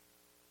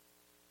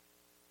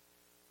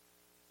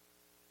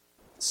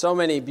So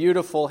many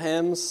beautiful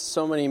hymns,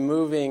 so many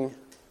moving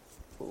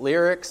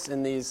lyrics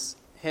in these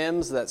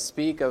hymns that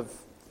speak of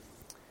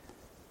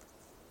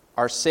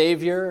our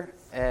Savior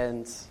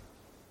and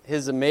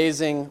His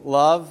amazing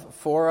love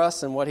for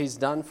us and what He's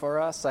done for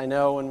us. I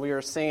know when we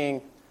were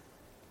singing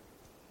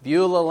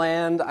Beulah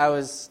Land, I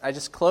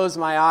just closed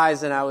my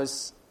eyes and I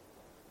was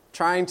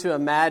trying to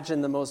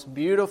imagine the most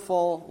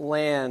beautiful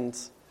land,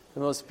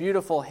 the most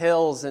beautiful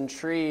hills and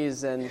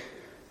trees and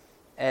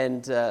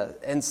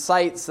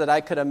sights that I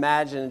could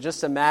imagine, and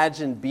just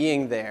imagine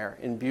being there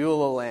in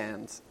Beulah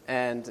Land.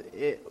 And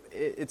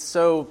it's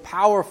so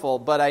powerful,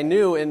 but I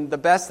knew in the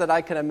best that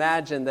I could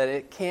imagine that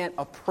it can't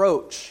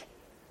approach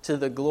to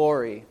the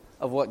glory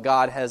of what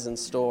God has in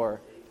store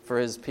for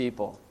His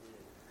people.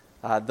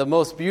 The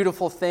most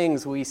beautiful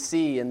things we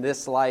see in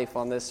this life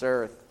on this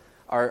earth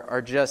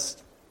are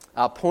just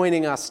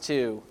pointing us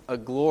to a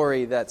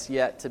glory that's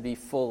yet to be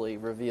fully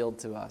revealed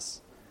to us.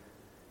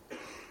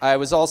 I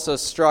was also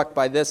struck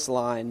by this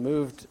line,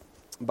 moved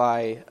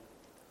by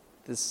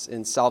this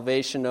in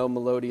Salvation, O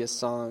Melodious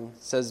Song.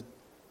 It says,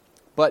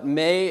 "But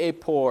may a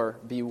poor,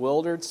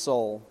 bewildered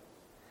soul,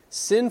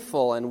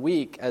 sinful and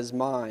weak as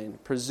mine,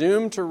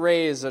 presume to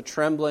raise a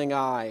trembling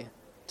eye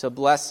to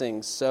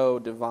blessings so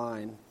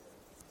divine."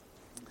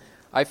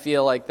 I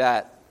feel like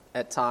that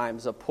at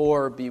times, a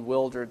poor,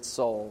 bewildered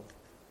soul.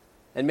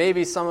 And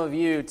maybe some of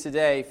you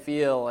today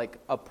feel like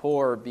a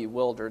poor,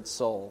 bewildered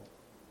soul.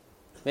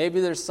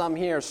 Maybe there's some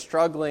here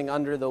struggling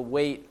under the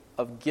weight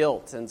of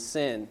guilt and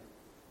sin.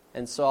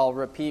 And so I'll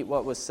repeat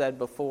what was said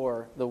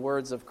before, the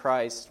words of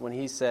Christ when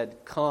He said,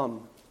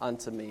 "Come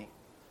unto me,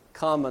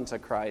 come unto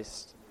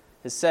Christ."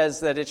 It says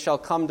that it shall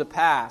come to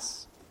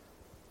pass,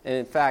 and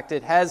in fact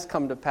it has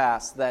come to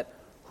pass, that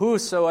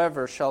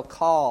whosoever shall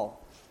call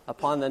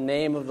upon the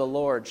name of the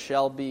Lord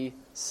shall be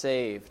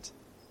saved.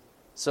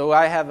 So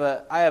I have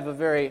a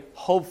very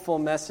hopeful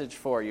message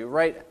for you.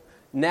 Right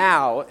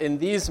now, in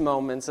these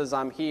moments as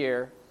I'm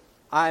here,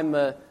 I'm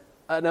an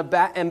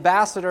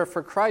ambassador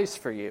for Christ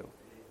for you,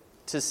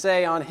 to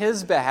say on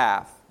His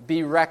behalf,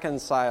 be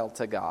reconciled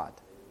to God.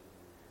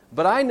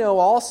 But I know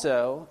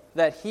also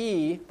that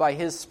He, by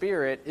His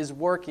Spirit, is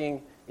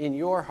working in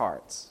your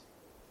hearts,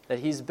 that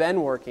He's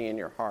been working in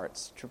your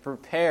hearts to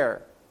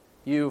prepare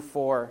you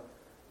for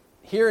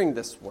hearing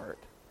this word.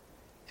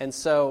 And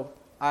so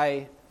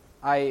I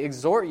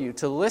exhort you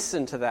to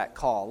listen to that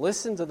call.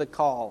 Listen to the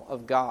call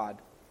of God.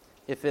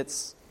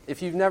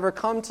 If you've never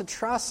come to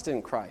trust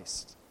in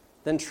Christ,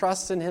 then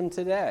trust in Him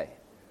today.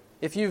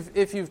 If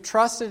you've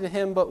trusted in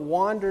Him but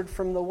wandered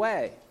from the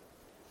way,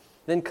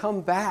 then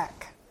come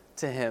back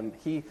to Him.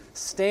 He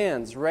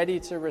stands ready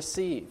to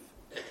receive.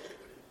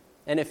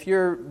 And if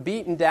you're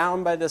beaten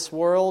down by this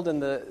world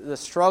and the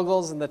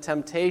struggles and the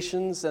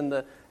temptations and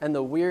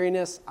the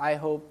weariness, I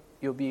hope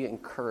you'll be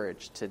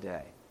encouraged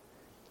today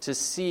to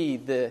see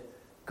the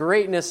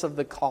greatness of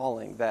the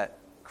calling that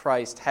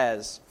Christ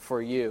has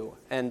for you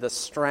and the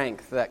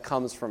strength that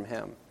comes from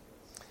Him.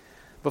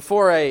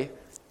 Before I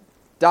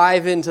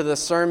dive into the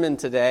sermon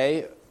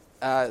today,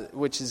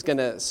 which is going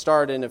to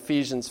start in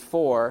Ephesians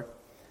 4,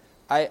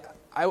 I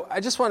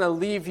just want to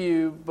leave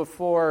you,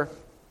 before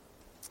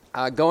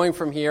going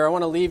from here, I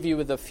want to leave you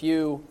with a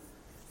few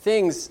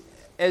things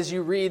as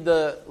you read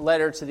the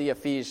letter to the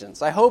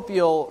Ephesians. I hope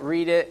you'll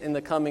read it in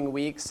the coming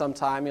weeks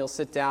sometime. You'll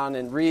sit down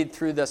and read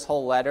through this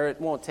whole letter.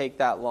 It won't take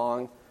that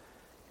long.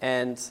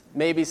 And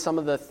maybe some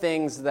of the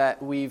things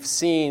that we've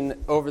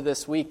seen over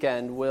this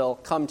weekend will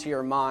come to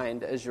your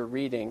mind as you're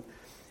reading.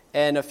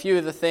 And a few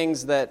of the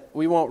things that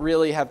we won't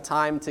really have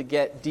time to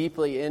get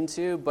deeply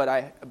into, but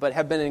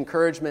have been an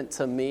encouragement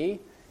to me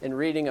in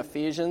reading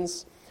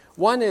Ephesians.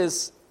 One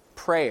is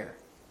prayer.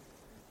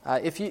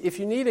 If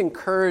you need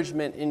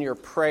encouragement in your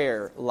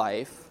prayer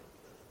life,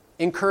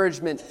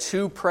 encouragement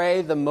to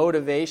pray, the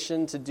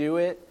motivation to do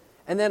it,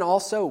 and then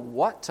also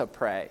what to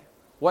pray.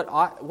 What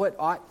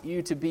ought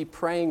you to be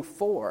praying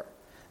for?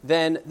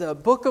 Then the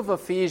book of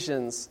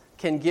Ephesians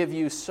can give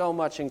you so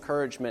much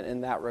encouragement in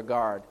that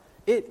regard.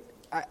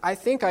 I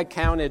think I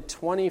counted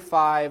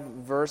 25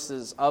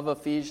 verses of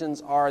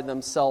Ephesians are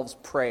themselves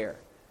prayer,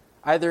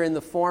 either in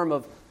the form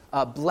of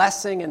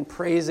blessing and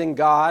praising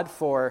God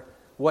for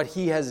what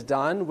He has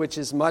done, which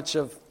is much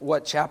of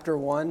what chapter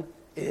 1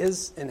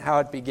 is and how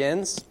it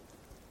begins.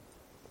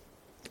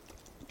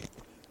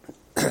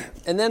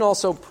 And then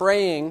also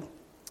praying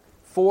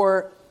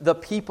for the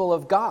people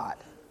of God.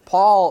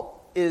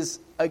 Paul is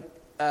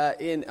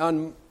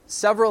on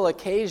several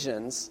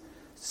occasions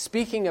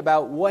speaking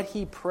about what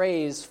he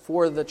prays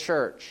for the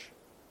church,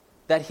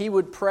 that he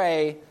would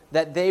pray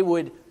that they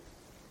would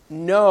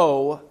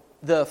know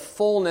the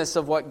fullness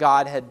of what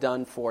God had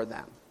done for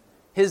them.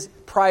 His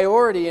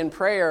priority in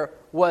prayer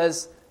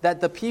was that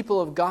the people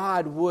of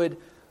God would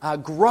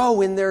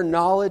grow in their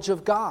knowledge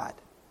of God,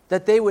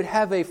 that they would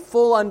have a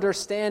full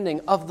understanding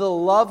of the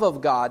love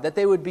of God, that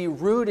they would be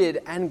rooted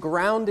and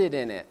grounded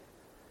in it,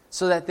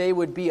 so that they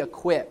would be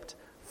equipped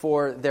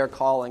for their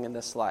calling in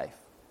this life.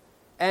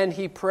 And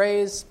he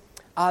prays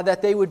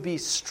that they would be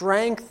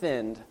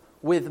strengthened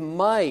with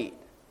might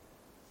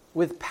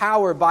with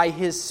power by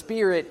his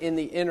Spirit in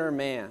the inner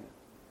man.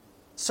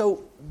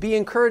 So be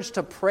encouraged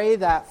to pray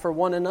that for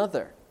one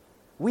another.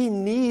 We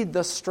need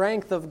the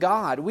strength of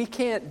God. We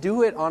can't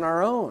do it on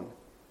our own.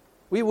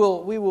 We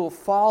will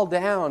fall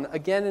down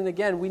again and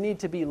again. We need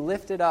to be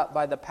lifted up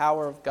by the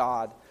power of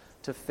God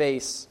to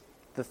face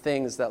the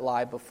things that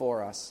lie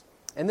before us.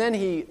 And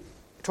then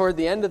toward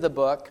the end of the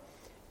book,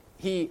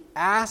 he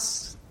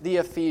asks the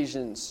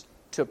Ephesians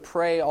to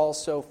pray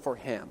also for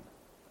him,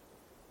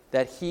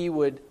 that he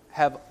would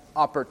have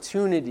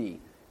opportunity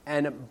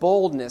and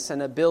boldness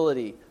and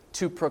ability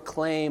to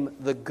proclaim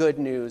the good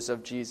news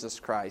of Jesus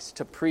Christ,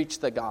 to preach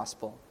the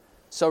gospel.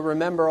 So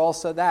remember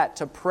also that,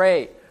 to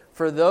pray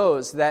for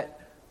those that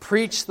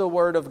preach the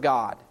word of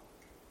God,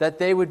 that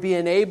they would be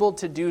enabled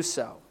to do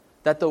so,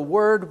 that the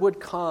word would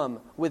come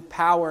with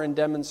power and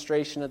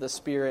demonstration of the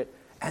Spirit,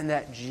 and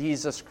that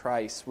Jesus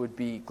Christ would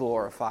be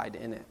glorified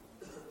in it.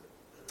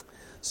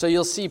 So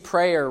you'll see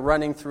prayer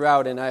running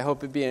throughout, and I hope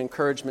it'd be an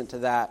encouragement to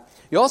that.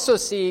 You also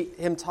see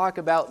him talk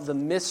about the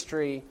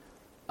mystery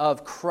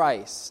of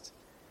Christ,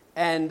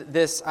 and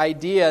this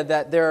idea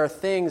that there are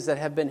things that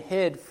have been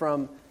hid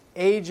from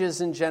ages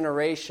and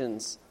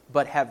generations,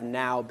 but have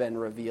now been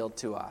revealed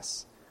to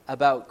us,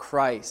 about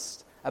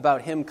Christ,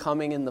 about him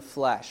coming in the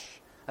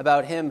flesh,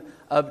 about him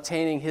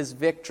obtaining his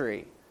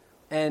victory,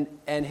 and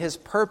his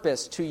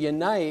purpose to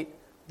unite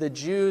the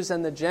Jews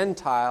and the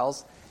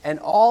Gentiles and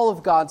all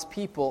of God's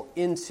people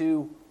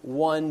into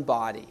one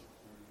body.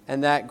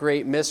 And that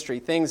great mystery,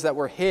 things that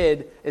were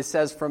hid, it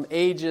says, from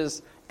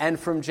ages and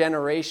from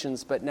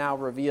generations, but now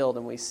revealed,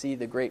 and we see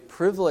the great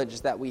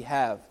privilege that we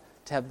have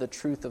to have the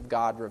truth of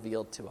God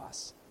revealed to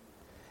us.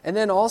 And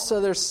then also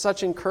there's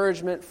such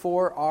encouragement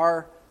for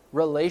our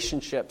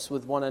relationships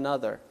with one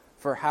another,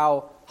 for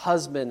how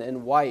husband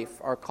and wife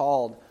are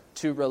called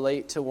to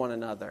relate to one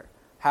another,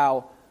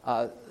 how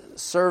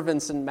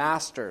servants and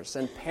masters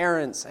and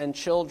parents and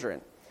children.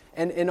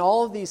 And in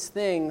all of these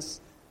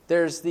things,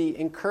 there's the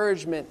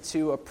encouragement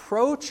to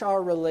approach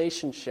our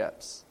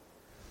relationships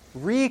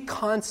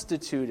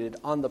reconstituted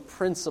on the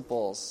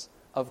principles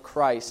of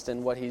Christ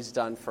and what he's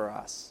done for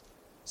us.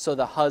 So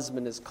the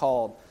husband is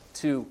called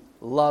to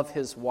love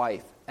his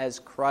wife as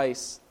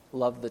Christ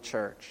loved the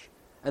church.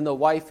 And the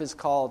wife is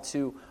called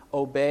to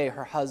obey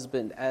her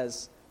husband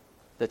as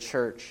the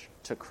church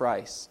to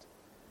Christ.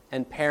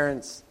 And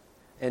parents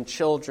and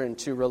children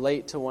to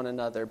relate to one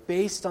another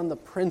based on the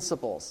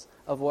principles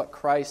of what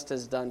Christ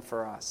has done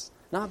for us.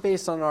 Not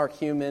based on our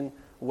human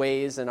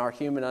ways and our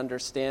human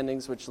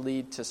understandings, which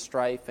lead to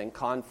strife and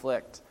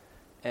conflict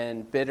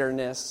and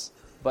bitterness,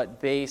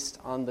 but based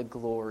on the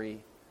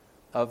glory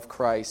of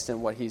Christ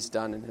and what he's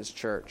done in his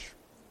church.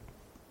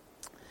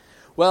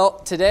 Well,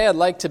 today I'd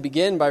like to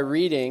begin by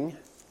reading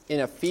in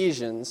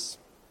Ephesians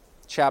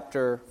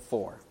chapter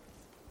 4.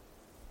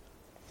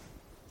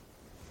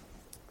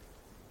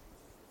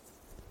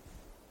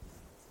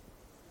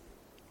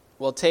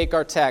 We'll take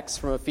our text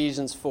from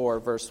Ephesians 4,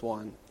 verse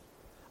 1.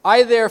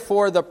 I,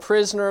 therefore, the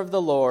prisoner of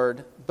the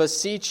Lord,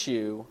 beseech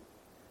you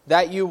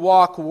that you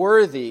walk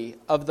worthy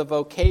of the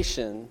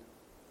vocation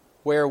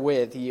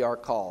wherewith ye are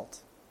called.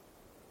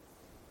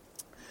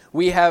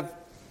 We have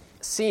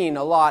seen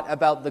a lot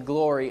about the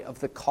glory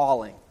of the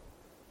calling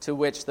to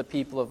which the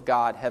people of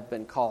God have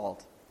been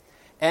called.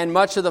 And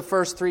much of the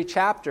first 3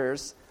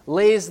 chapters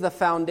lays the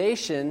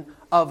foundation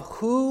of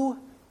who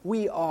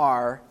we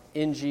are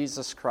in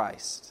Jesus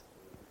Christ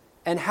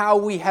and how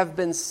we have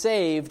been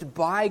saved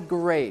by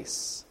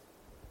grace,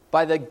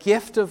 by the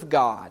gift of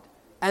God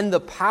and the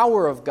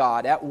power of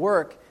God at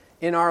work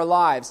in our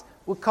lives.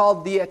 We're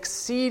called the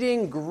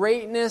exceeding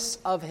greatness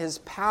of his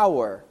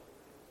power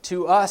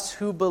to us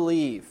who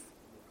believe.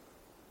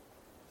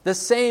 The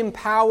same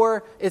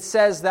power, it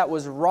says, that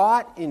was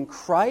wrought in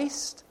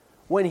Christ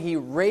when he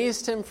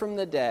raised him from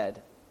the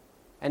dead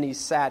and he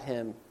sat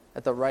him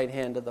at the right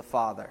hand of the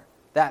Father.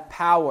 That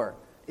power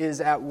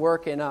is at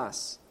work in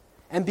us.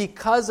 And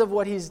because of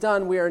what he's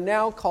done, we are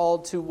now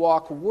called to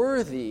walk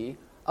worthy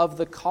of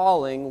the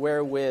calling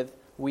wherewith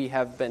we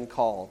have been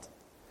called.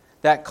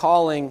 That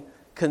calling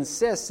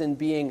consists in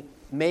being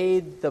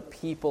made the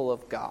people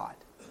of God,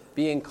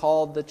 being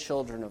called the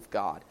children of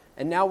God.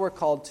 And now we're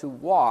called to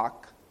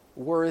walk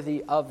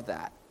worthy of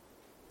that.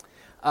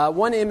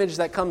 One image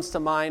that comes to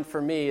mind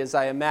for me is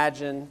I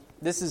imagine,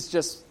 this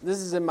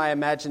is in my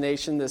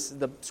imagination,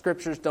 the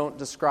scriptures don't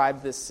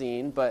describe this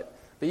scene, but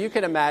you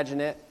can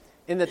imagine it.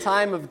 In the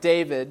time of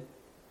David,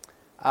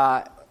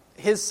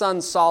 his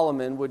son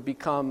Solomon would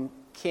become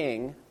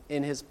king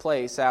in his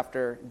place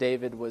after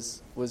David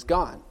was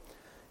gone.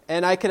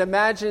 And I can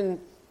imagine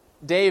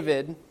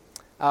David,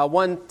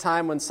 one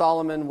time when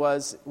Solomon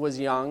was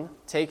young,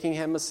 taking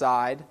him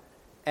aside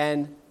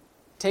and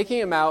taking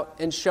him out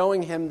and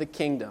showing him the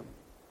kingdom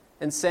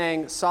and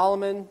saying,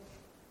 Solomon,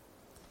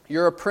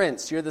 you're a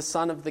prince, you're the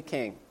son of the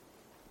king.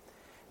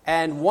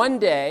 And one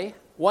day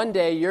I'm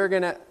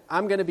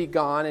going to be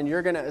gone and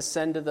you're going to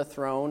ascend to the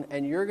throne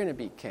and you're going to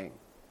be king.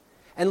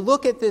 And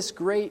look at this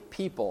great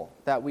people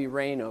that we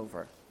reign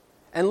over.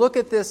 And look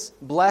at this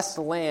blessed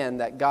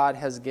land that God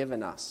has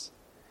given us.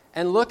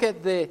 and look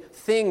at the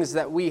things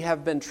that we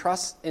have been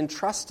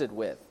entrusted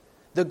with.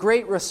 The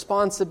great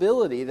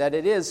responsibility that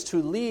it is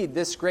to lead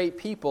this great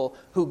people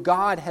who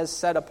God has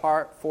set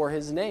apart for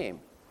his name.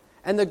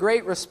 And the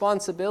great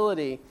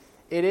responsibility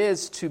it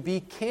is to be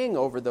king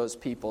over those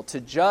people, to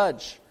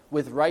judge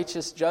with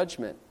righteous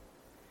judgment.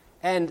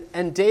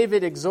 And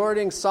David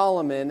exhorting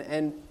Solomon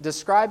and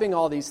describing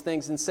all these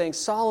things and saying,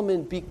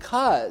 Solomon,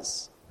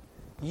 because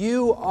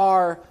you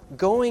are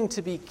going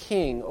to be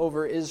king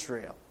over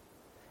Israel,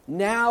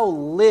 now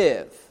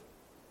live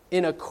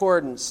in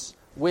accordance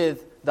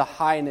with the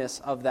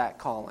highness of that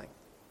calling.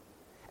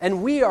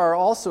 And we are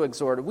also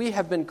exhorted. We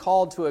have been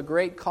called to a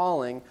great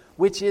calling,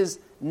 which is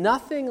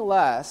nothing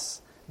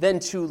less than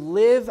to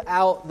live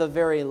out the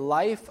very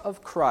life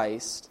of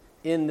Christ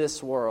in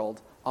this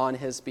world on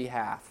his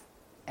behalf,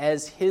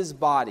 as his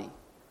body,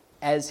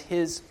 as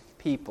his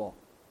people.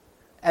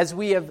 As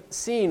we have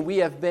seen, we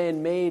have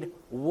been made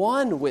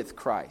one with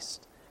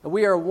Christ. And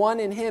we are one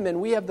in him, and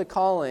we have the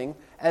calling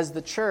as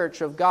the church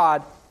of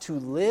God to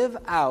live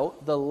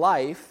out the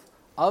life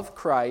of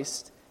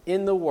Christ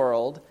in the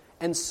world.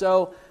 And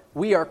so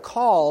we are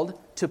called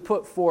to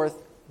put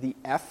forth the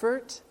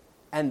effort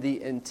and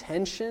the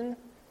intention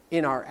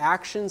in our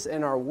actions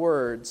and our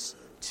words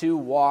to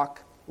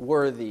walk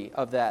worthy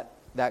of that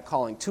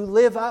calling, to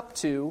live up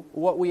to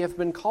what we have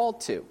been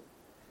called to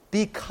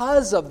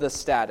because of the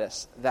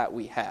status that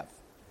we have.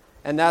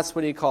 And that's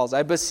what he calls,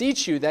 I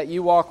beseech you that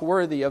you walk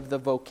worthy of the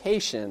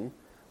vocation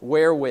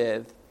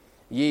wherewith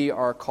ye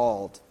are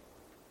called.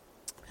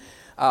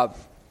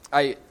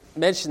 I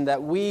mentioned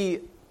that we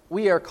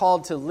are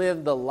called to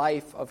live the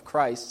life of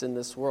Christ in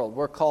this world.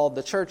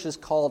 The church is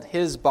called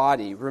his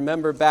body.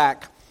 Remember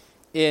back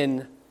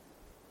in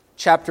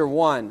chapter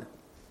 1,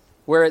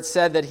 where it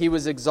said that he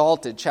was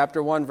exalted,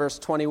 chapter 1, verse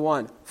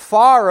 21,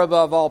 far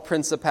above all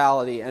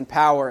principality and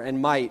power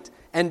and might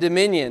and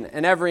dominion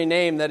and every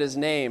name that is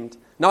named,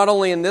 not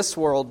only in this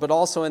world, but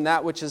also in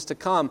that which is to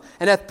come,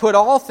 and hath put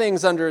all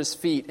things under his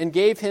feet, and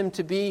gave him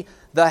to be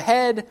the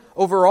head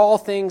over all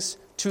things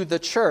to the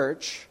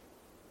church,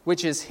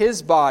 which is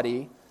his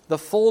body, the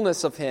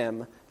fullness of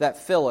him that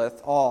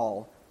filleth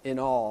all in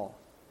all.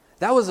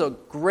 That was a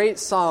great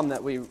psalm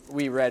that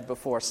we read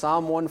before,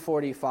 Psalm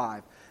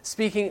 145,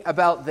 speaking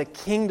about the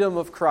kingdom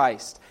of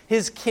Christ.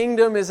 His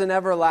kingdom is an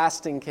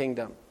everlasting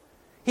kingdom.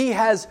 He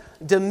has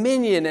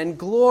dominion and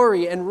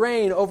glory and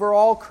reign over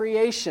all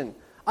creation.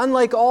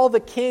 Unlike all the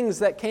kings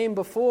that came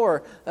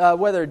before,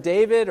 whether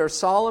David or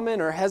Solomon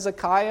or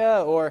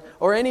Hezekiah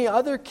or any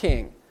other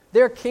king,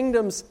 their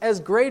kingdoms, as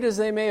great as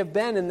they may have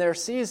been in their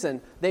season,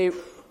 they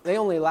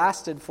only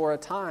lasted for a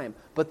time.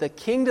 But the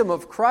kingdom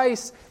of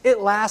Christ,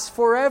 it lasts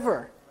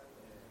forever.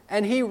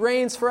 And he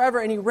reigns forever,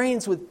 and he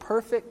reigns with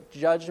perfect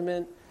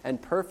judgment and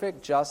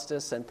perfect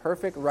justice and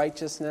perfect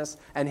righteousness.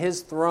 And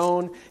his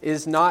throne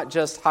is not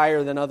just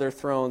higher than other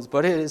thrones,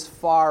 but it is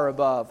far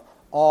above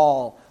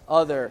all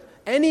other,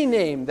 any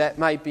name that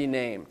might be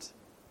named.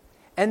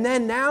 And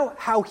then now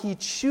how he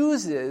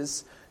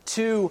chooses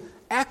to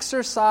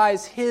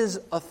exercise his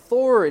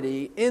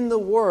authority in the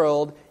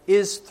world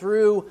is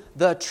through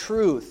the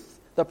truth,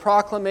 the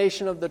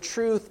proclamation of the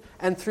truth,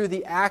 and through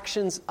the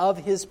actions of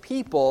his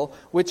people,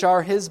 which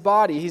are his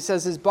body. He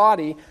says his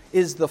body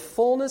is the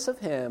fullness of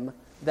him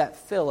that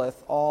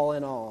filleth all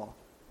in all.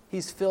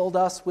 He's filled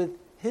us with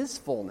his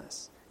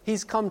fullness.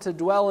 He's come to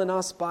dwell in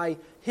us by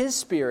his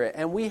Spirit,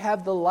 and we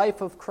have the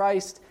life of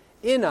Christ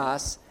in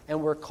us,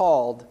 and we're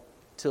called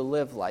to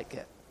live like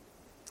it.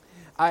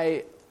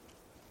 I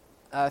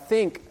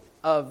think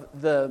of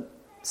the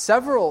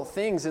several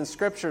things in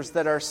Scriptures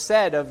that are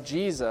said of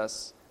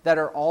Jesus that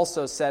are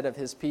also said of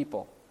his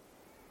people.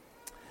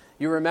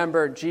 You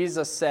remember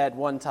Jesus said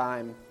one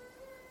time,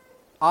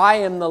 I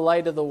am the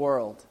light of the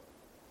world.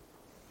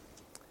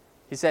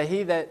 He said,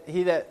 he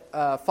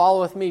that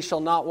followeth me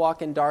shall not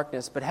walk in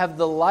darkness, but have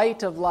the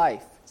light of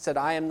life. He said,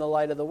 I am the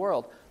light of the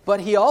world.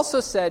 But he also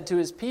said to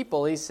his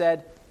people, he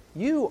said,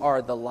 you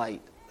are the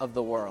light of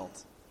the world.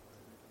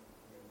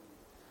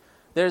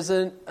 There's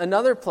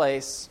another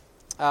place,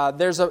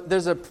 there's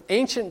an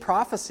ancient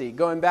prophecy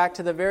going back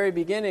to the very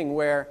beginning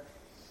where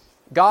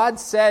God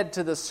said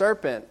to the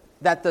serpent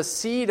that the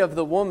seed of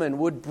the woman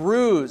would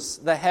bruise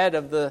the head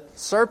of the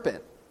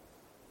serpent,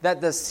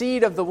 that the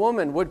seed of the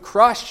woman would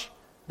crush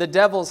the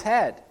devil's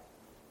head.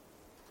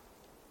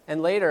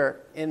 And later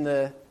in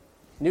the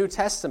New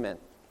Testament,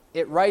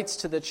 it writes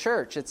to the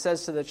church, it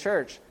says to the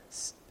church,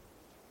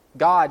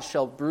 God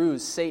shall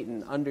bruise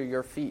Satan under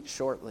your feet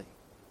shortly.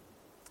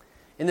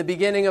 In the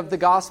beginning of the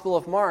Gospel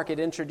of Mark,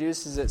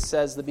 it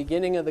says, the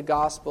beginning of the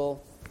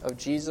gospel of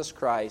Jesus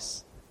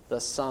Christ, the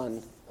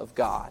Son of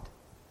God.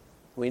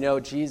 We know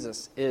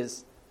Jesus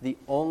is the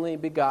only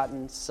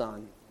begotten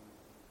Son.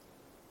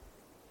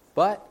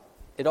 But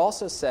it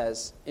also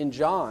says in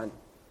John,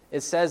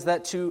 it says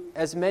that to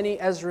as many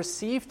as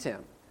received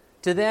him,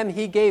 to them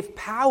he gave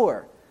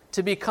power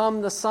to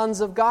become the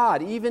sons of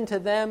God, even to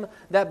them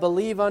that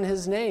believe on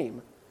his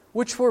name,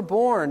 which were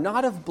born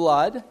not of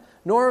blood,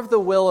 nor of the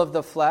will of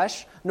the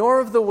flesh, nor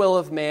of the will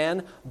of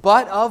man,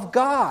 but of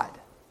God.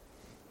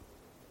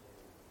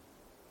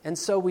 And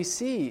so we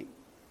see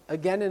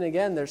again and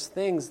again there's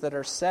things that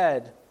are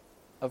said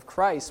of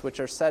Christ which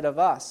are said of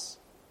us.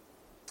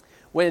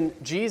 When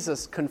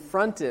Jesus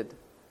confronted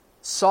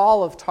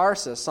Saul of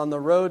Tarsus on the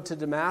road to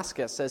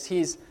Damascus as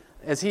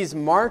he's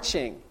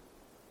marching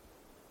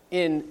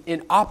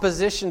in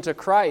opposition to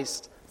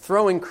Christ,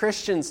 throwing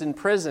Christians in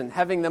prison,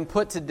 having them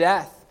put to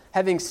death,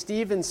 having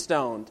Stephen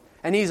stoned,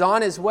 and he's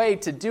on his way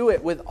to do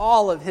it with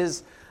all of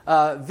his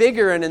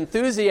vigor and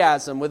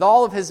enthusiasm, with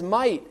all of his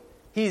might.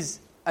 He's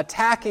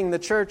attacking the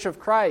church of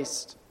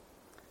Christ,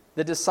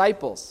 the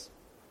disciples.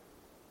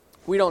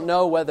 We don't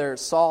know whether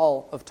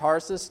Saul of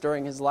Tarsus,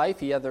 during his life,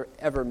 he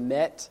ever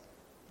met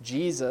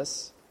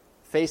Jesus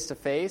face to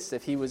face,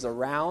 if he was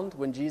around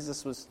when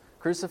Jesus was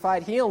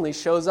crucified. He only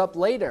shows up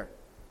later.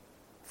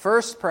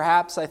 First,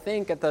 perhaps, I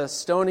think, at the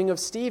stoning of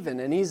Stephen,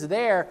 and he's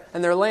there,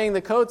 and they're laying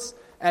the coats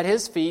at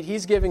his feet.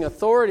 He's giving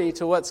authority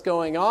to what's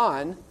going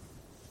on.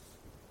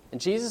 And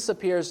Jesus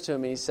appears to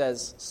him and he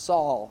says,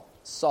 "Saul,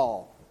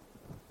 Saul,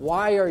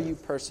 why are you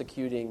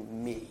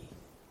persecuting me?"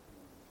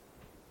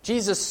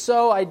 Jesus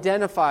so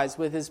identifies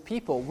with his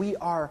people. We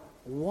are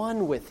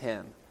one with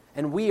him,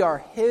 and we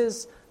are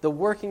the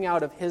working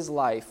out of his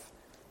life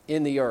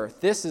in the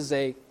earth. This is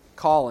a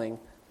calling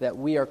that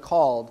we are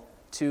called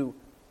to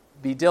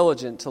be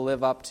diligent to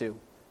live up to.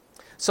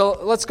 So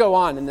let's go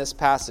on in this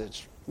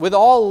passage. With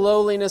all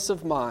lowliness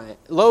of mind,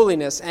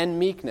 lowliness and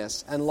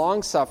meekness and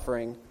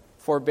long-suffering,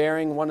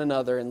 forbearing one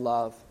another in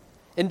love,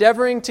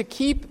 endeavoring to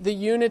keep the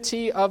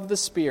unity of the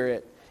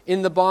Spirit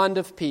in the bond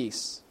of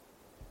peace.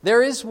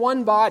 There is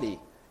one body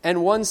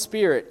and one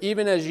Spirit,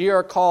 even as ye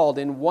are called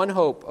in one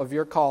hope of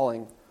your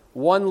calling,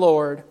 one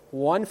Lord,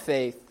 one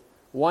faith,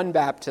 one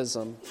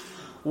baptism,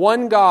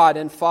 one God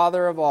and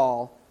Father of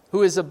all,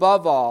 who is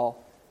above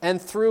all,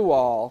 and through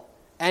all,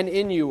 and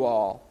in you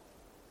all.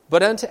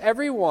 But unto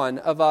every one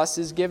of us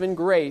is given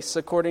grace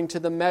according to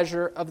the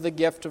measure of the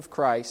gift of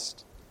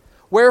Christ.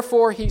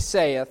 Wherefore he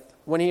saith,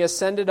 when he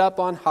ascended up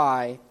on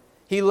high,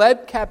 he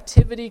led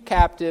captivity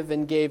captive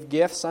and gave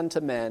gifts unto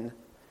men.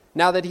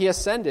 Now that he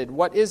ascended,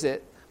 what is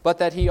it but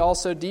that he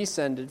also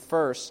descended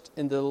first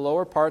into the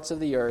lower parts of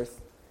the earth?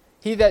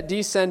 He that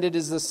descended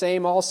is the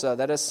same also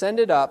that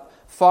ascended up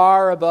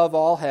far above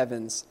all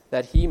heavens,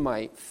 that he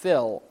might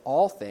fill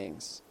all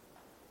things.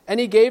 And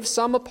he gave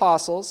some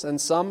apostles,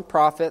 and some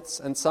prophets,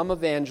 and some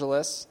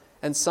evangelists,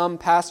 and some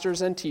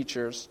pastors and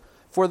teachers,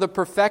 for the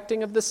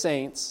perfecting of the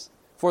saints,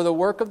 for the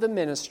work of the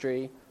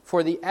ministry,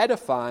 for the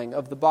edifying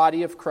of the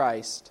body of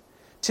Christ,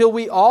 till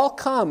we all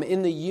come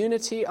in the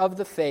unity of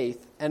the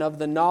faith and of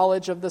the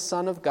knowledge of the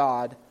Son of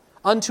God,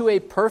 unto a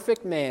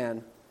perfect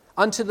man,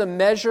 unto the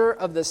measure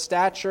of the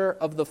stature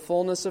of the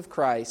fullness of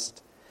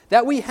Christ,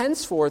 that we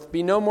henceforth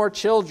be no more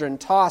children,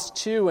 tossed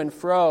to and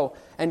fro,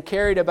 and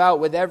carried about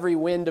with every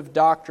wind of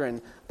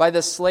doctrine, by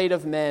the sleight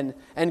of men,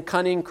 and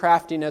cunning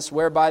craftiness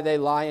whereby they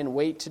lie in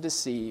wait to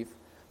deceive,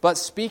 but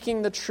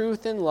speaking the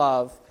truth in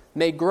love,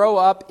 may grow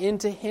up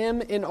into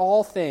him in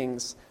all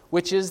things,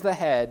 which is the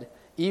head,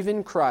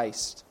 even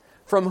Christ,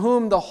 from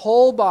whom the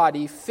whole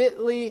body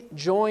fitly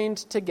joined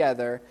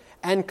together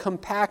and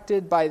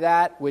compacted by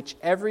that which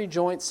every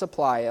joint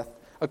supplieth,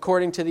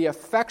 according to the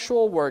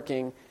effectual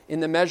working in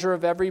the measure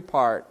of every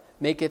part,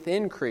 maketh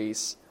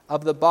increase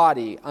of the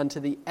body unto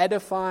the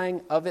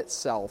edifying of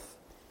itself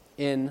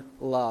in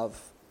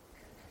love.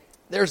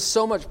 There's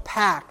so much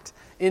packed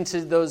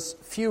into those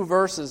few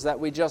verses that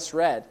we just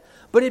read.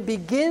 But it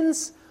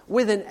begins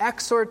with an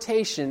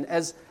exhortation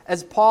as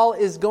Paul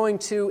is going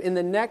to, in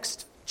the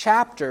next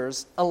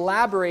chapters,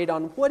 elaborate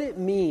on what it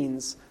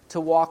means to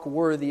walk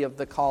worthy of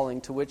the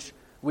calling to which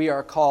we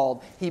are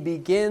called. He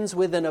begins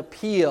with an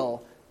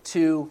appeal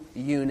to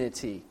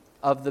unity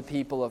of the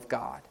people of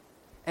God.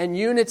 And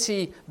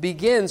unity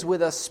begins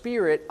with a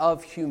spirit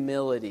of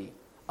humility,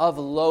 of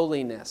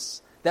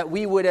lowliness, that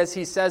we would, as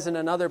he says in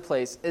another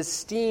place,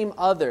 esteem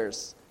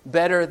others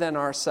better than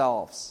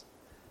ourselves,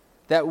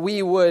 that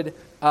we would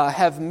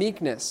have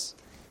meekness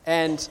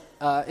and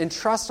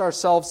entrust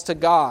ourselves to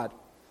God,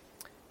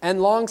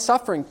 and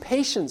long-suffering,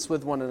 patience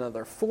with one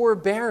another,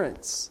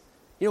 forbearance.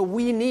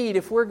 We need,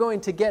 if we're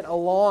going to get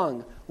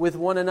along with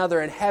one another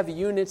and have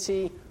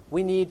unity,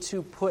 we need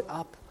to put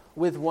up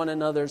with one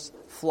another's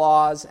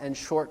flaws and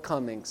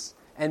shortcomings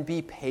and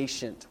be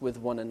patient with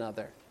one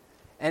another.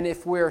 And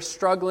if we're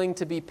struggling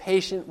to be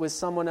patient with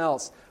someone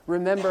else,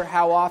 remember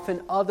how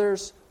often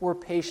others were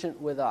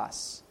patient with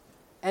us.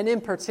 And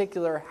in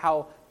particular,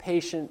 how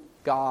patient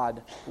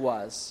God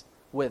was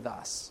with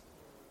us.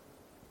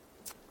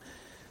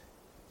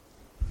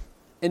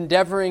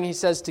 Endeavoring, he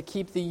says, to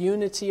keep the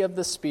unity of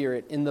the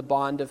Spirit in the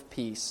bond of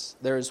peace.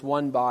 There is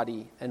one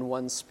body and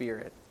one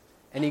Spirit.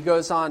 And he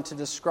goes on to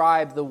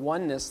describe the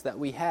oneness that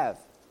we have.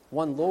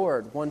 One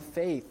Lord, one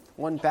faith,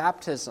 one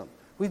baptism.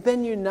 We've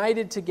been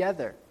united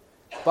together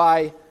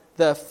by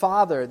the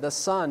Father, the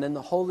Son, and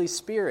the Holy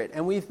Spirit.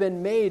 And we've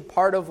been made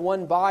part of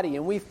one body.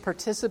 And we've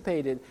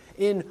participated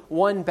in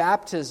one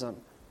baptism.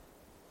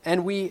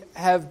 And we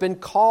have been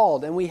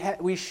called. And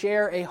we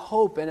share a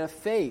hope and a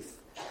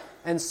faith.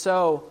 And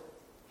so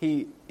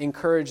he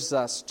encourages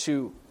us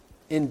to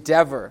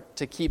endeavor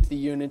to keep the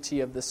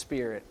unity of the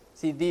Spirit.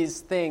 See, these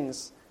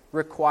things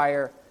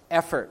require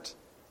effort,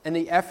 and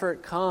the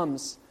effort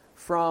comes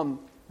from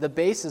the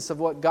basis of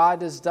what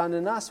God has done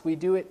in us. We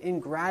do it in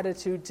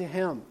gratitude to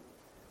Him.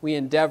 We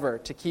endeavor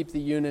to keep the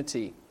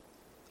unity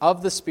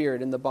of the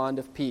Spirit in the bond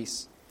of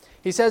peace.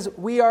 He says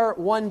we are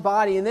one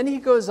body, and then he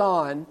goes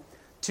on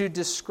to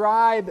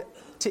describe,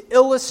 to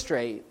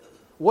illustrate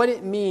what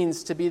it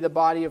means to be the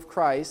body of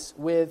Christ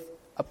with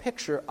a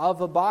picture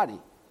of a body.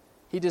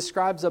 He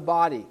describes a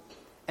body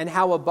and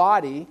how a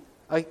body,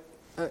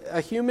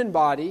 a human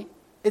body,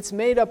 it's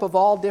made up of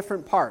all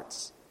different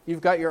parts.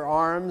 You've got your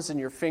arms and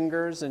your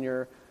fingers and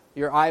your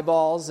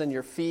eyeballs and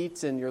your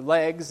feet and your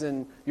legs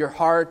and your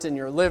heart and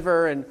your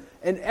liver, and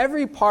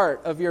every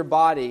part of your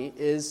body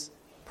is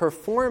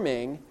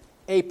performing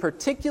a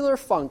particular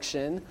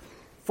function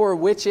for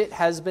which it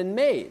has been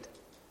made.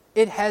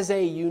 It has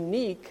a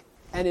unique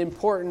and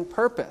important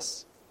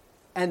purpose.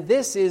 And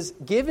this is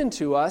given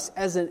to us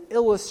as an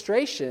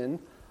illustration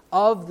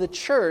of the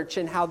church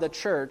and how the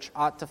church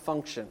ought to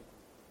function.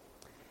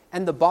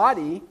 And the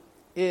body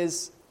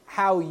is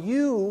how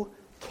you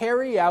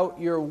carry out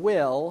your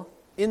will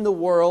in the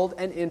world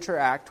and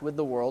interact with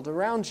the world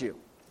around you.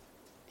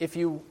 If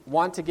you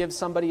want to give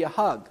somebody a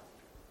hug,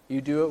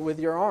 you do it with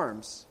your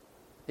arms.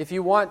 If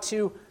you want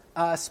to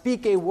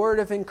speak a word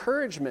of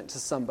encouragement to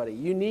somebody,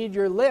 you need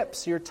your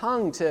lips, your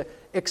tongue to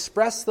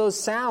express those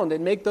sound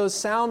and make those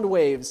sound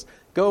waves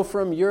go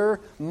from your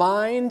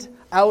mind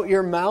out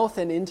your mouth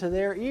and into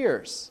their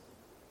ears.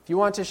 If you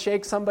want to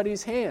shake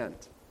somebody's hand,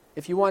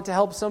 if you want to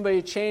help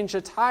somebody change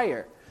a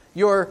tire,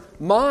 your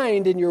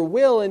mind and your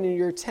will and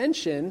your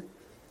attention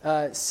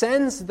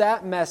sends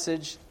that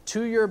message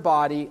to your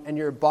body, and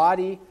your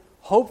body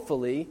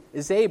hopefully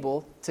is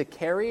able to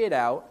carry it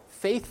out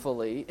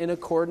faithfully in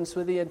accordance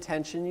with the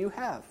intention you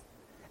have.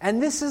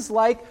 And this is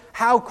like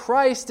how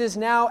Christ is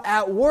now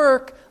at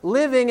work,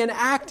 living and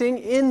acting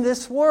in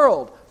this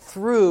world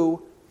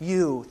through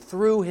you,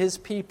 through His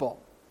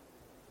people.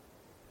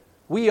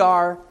 We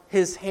are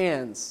His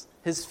hands,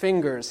 His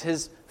fingers,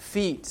 His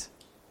feet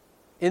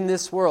in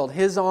this world,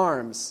 His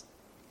arms,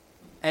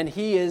 and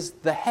He is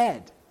the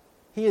head.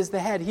 He is the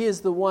head. He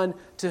is the one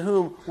to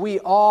whom we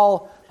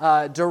all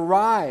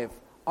derive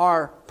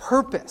our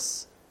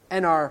purpose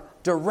and our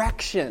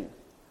direction,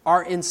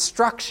 our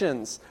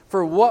instructions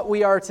for what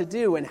we are to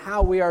do and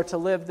how we are to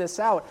live this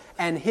out.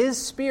 And His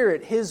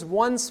Spirit, His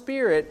one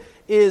Spirit,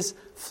 is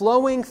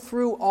flowing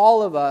through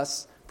all of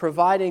us,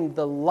 providing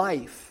the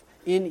life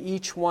in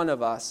each one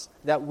of us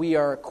that we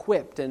are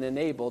equipped and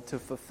enabled to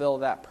fulfill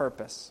that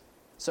purpose.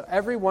 So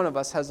every one of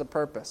us has a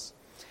purpose.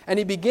 And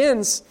he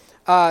begins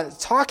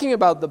talking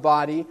about the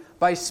body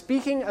by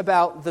speaking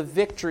about the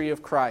victory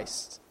of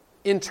Christ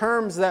in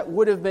terms that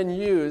would have been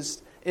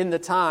used in the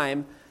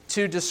time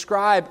to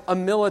describe a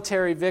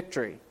military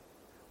victory.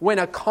 When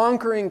a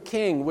conquering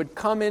king would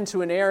come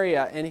into an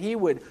area and he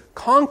would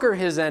conquer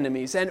his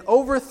enemies and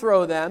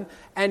overthrow them,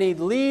 and he'd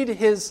lead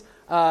his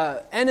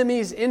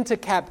enemies into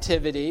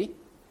captivity,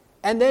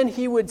 and then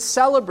he would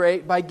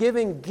celebrate by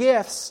giving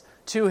gifts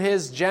to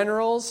his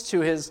generals, to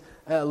his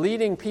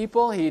leading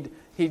people. He'd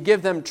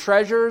give them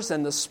treasures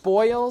and the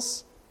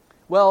spoils.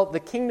 Well, the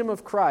kingdom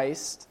of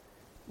Christ,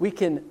 we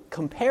can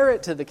compare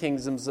it to the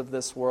kingdoms of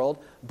this world,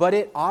 but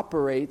it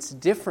operates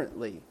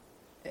differently,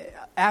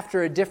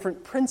 after a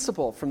different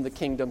principle from the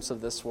kingdoms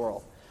of this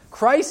world.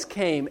 Christ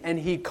came and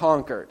He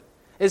conquered.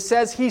 It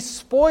says He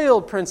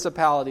spoiled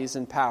principalities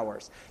and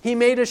powers. He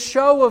made a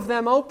show of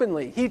them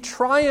openly. He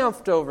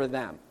triumphed over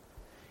them.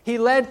 He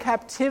led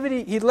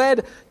captivity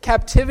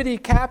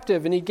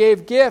captive, and He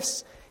gave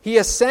gifts. He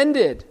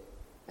ascended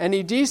and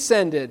He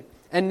descended,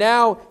 and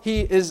now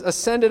He is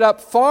ascended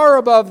up far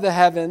above the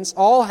heavens,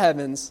 all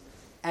heavens,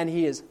 and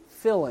He is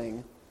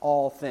filling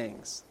all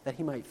things, that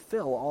He might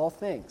fill all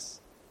things.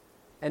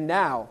 And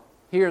now,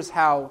 here's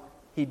how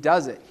He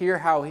does it. Here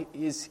how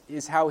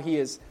He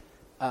is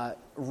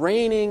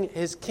reigning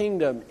His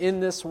kingdom in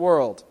this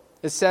world.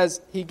 It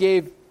says He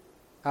gave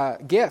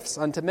gifts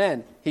unto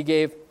men. He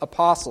gave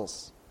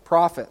apostles,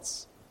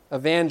 prophets,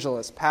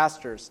 evangelists,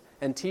 pastors,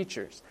 and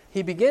teachers.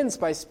 He begins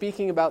by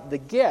speaking about the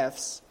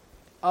gifts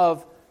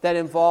that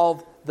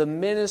involve the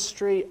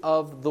ministry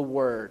of the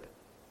Word,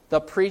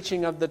 the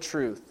preaching of the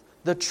truth.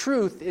 The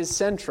truth is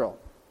central.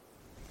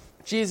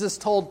 Jesus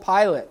told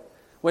Pilate,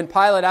 when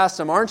Pilate asked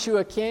him, "Aren't you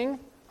a king?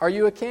 Are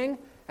you a king?"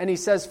 And he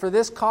says, "For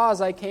this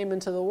cause I came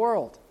into the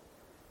world."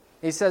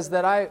 He says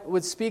that I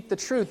would speak the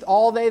truth.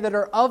 All they that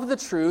are of the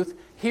truth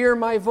hear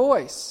my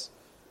voice.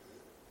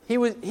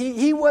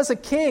 He was a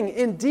king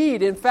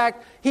indeed. In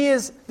fact, He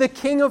is the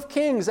King of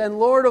kings and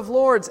Lord of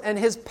lords, and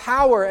His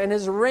power and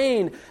His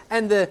reign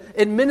and the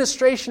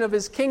administration of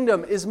His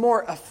kingdom is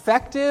more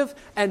effective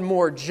and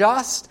more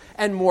just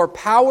and more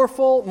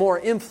powerful, more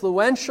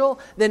influential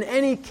than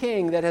any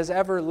king that has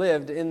ever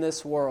lived in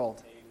this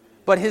world.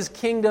 But His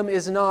kingdom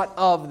is not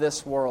of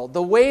this world.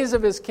 The ways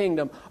of His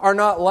kingdom are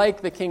not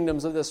like the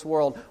kingdoms of this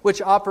world,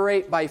 which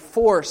operate by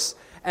force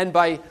and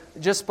by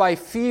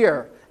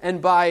fear and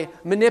by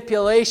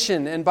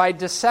manipulation and by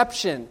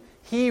deception.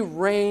 He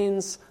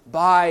reigns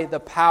by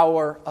the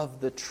power of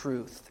the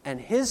truth, and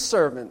His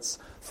servants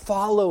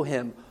follow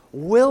Him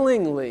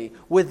willingly,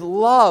 with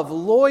love,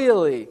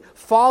 loyally,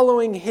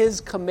 following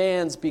His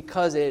commands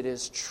because it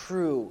is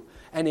true,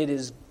 and it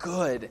is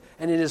good,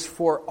 and it is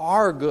for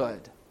our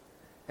good.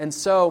 And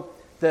so,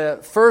 the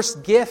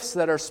first gifts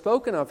that are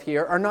spoken of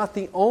here are not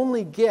the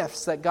only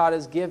gifts that God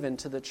has given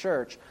to the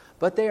church,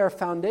 but they are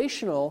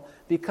foundational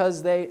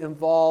because they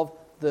involve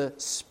the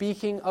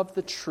speaking of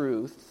the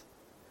truth,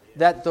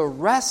 that the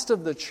rest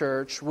of the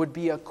church would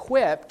be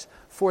equipped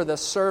for the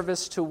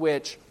service to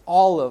which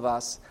all of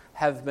us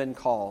have been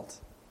called.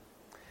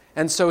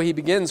 And so he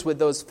begins with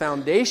those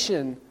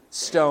foundation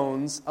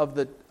stones of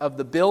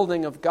the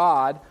building of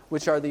God,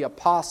 which are the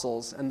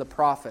apostles and the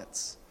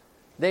prophets.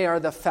 They are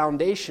the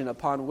foundation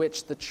upon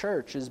which the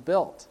church is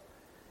built.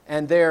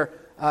 And their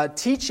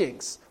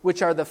teachings,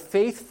 which are the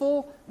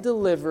faithful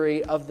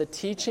delivery of the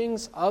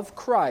teachings of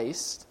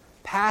Christ,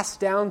 passed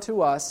down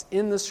to us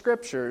in the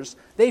Scriptures,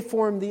 they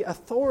form the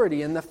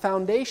authority and the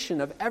foundation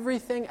of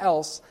everything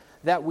else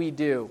that we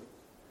do.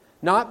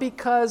 Not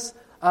because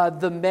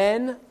the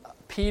men,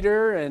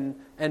 Peter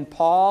and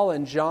Paul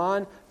and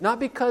John, not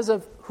because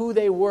of who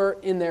they were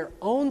in their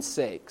own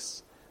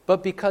sakes,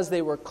 but because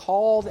they were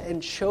called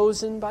and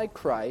chosen by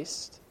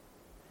Christ,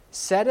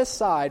 set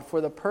aside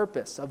for the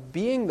purpose of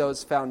being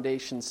those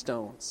foundation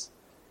stones,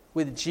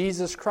 with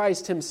Jesus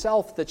Christ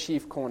Himself the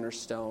chief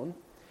cornerstone,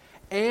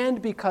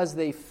 and because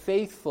they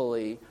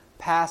faithfully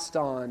passed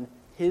on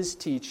His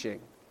teaching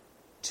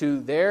to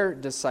their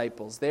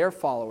disciples, their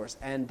followers,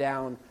 and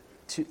down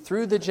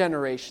through the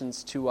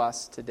generations to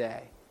us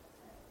today,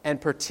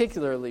 and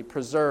particularly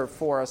preserved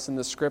for us in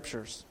the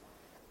Scriptures.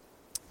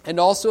 And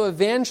also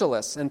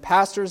evangelists and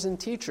pastors and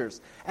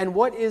teachers. And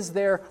what is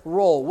their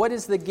role? What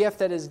is the gift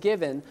that is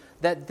given?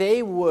 That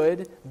they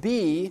would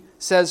be,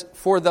 says,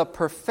 for the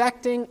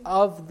perfecting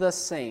of the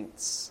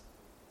saints.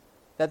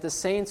 That the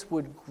saints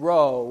would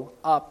grow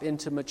up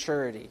into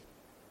maturity.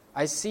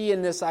 I see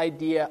in this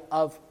idea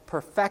of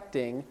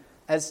perfecting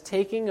as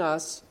taking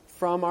us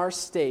from our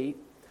state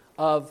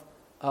of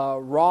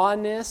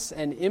rawness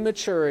and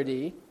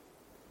immaturity,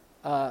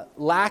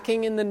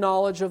 lacking in the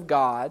knowledge of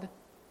God,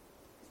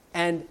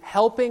 and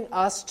helping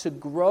us to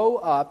grow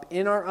up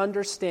in our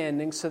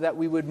understanding so that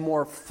we would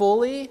more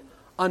fully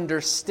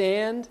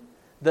understand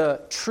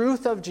the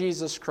truth of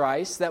Jesus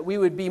Christ, that we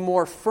would be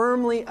more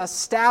firmly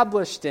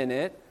established in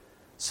it,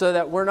 so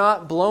that we're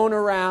not blown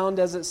around,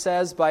 as it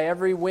says, by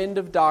every wind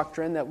of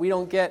doctrine, that we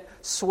don't get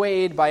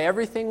swayed by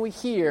everything we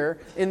hear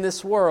in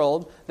this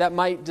world that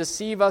might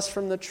deceive us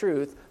from the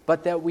truth,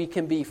 but that we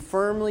can be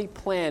firmly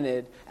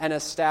planted and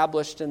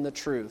established in the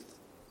truth.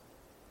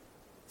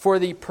 For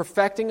the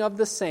perfecting of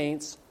the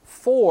saints,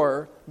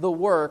 for the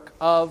work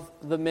of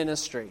the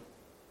ministry.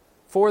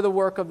 For the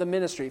work of the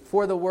ministry.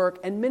 For the work,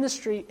 and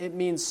ministry, it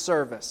means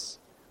service.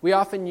 We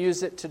often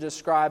use it to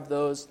describe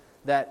those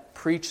that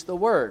preach the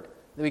word.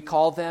 We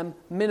call them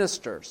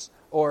ministers,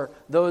 or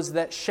those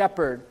that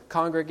shepherd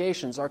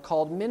congregations are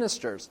called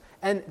ministers.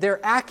 And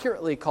they're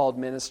accurately called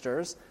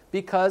ministers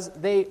because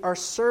they are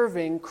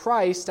serving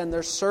Christ and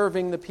they're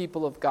serving the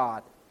people of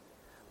God.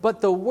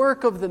 But the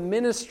work of the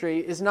ministry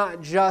is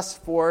not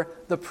just for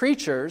the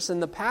preachers and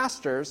the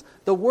pastors.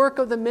 The work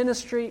of the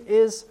ministry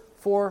is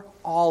for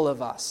all of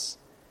us.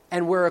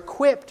 And we're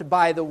equipped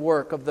by the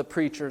work of the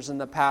preachers and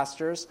the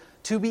pastors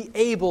to be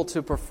able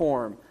to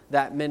perform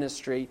that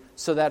ministry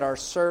so that our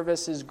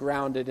service is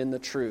grounded in the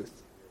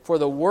truth. For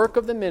the work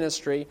of the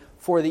ministry,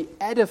 for the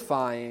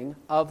edifying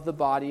of the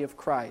body of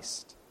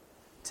Christ.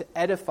 To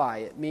edify,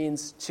 it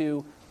means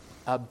to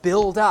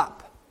build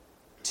up,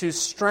 to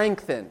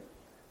strengthen,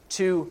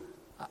 to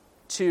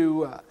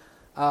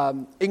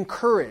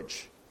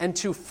encourage, and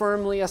to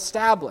firmly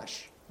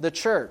establish the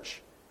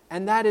church.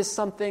 And that is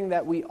something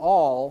that we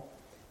all,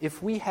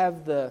 if we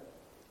have the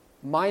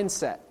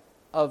mindset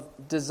of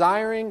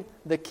desiring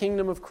the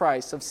kingdom of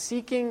Christ, of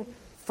seeking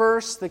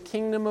first the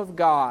kingdom of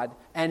God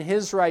and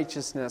His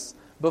righteousness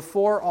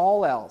before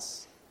all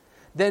else,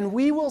 then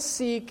we will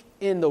seek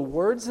in the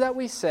words that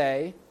we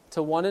say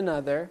to one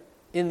another,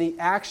 in the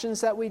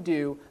actions that we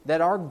do,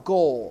 that our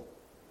goal,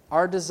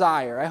 our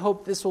desire, I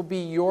hope this will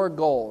be your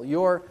goal,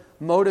 your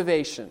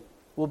motivation,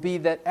 will be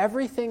that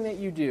everything that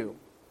you do,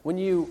 when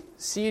you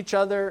see each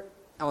other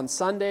on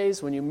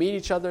Sundays, when you meet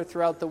each other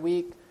throughout the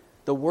week,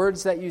 the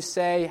words that you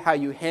say, how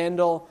you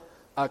handle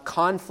a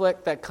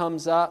conflict that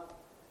comes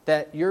up,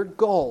 that your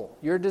goal,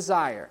 your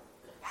desire,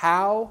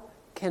 how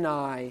can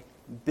I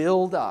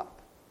build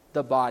up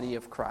the body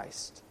of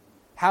Christ?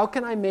 How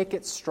can I make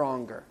it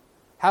stronger?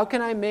 How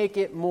can I make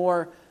it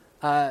more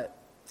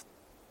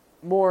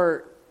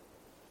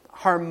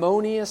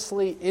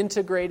harmoniously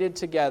integrated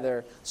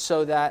together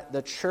so that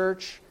the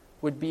church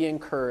would be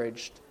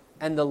encouraged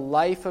and the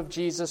life of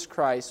Jesus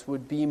Christ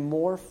would be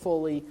more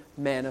fully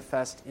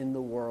manifest in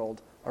the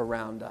world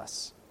around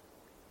us?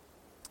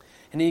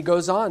 And he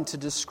goes on to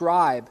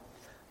describe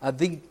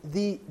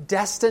the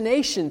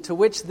destination to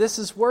which this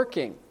is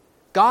working.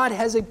 God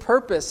has a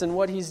purpose in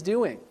what He's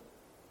doing.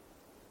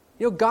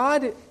 You know,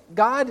 God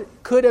God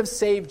could have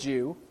saved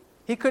you.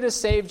 He could have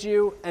saved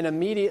you and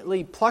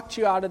immediately plucked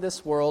you out of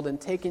this world and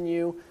taken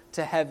you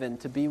to heaven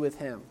to be with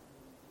him.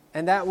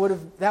 And that would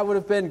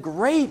have been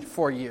great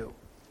for you.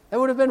 That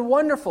would have been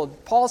wonderful.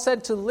 Paul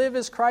said to live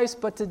is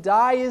Christ, but to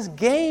die is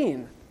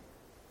gain.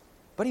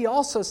 But he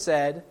also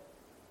said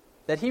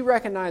that he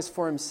recognized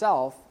for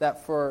himself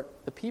that for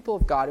the people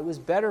of God, it was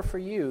better for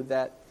you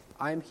that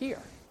I'm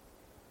here.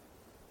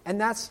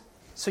 And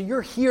so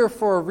you're here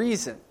for a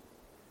reason.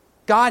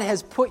 God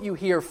has put you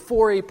here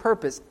for a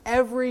purpose.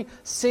 Every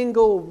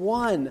single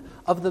one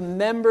of the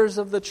members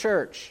of the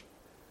church,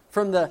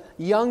 from the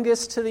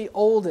youngest to the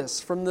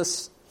oldest, from the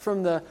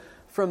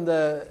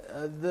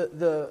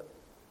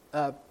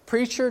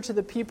preacher to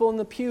the people in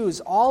the pews,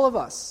 all of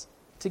us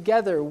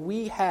together,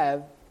 we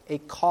have a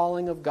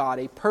calling of God,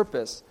 a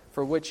purpose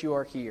for which you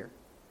are here.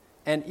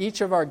 And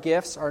each of our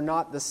gifts are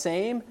not the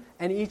same,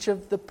 and each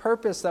of the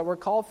purpose that we're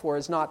called for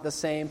is not the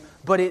same,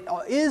 but it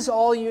is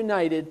all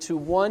united to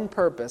one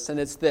purpose, and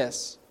it's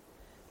this: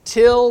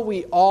 till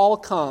we all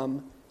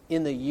come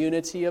in the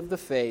unity of the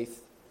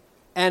faith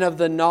and of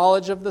the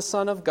knowledge of the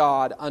Son of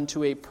God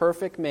unto a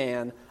perfect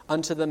man,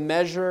 unto the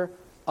measure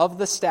of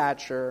the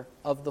stature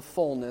of the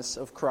fullness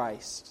of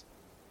Christ.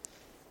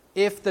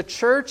 If the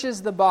church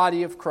is the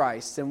body of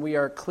Christ, and we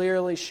are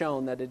clearly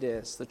shown that it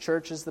is, the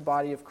church is the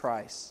body of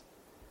Christ,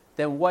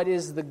 then what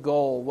is the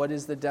goal? What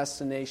is the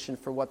destination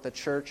for what the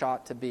church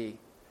ought to be?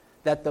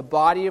 That the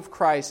body of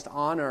Christ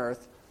on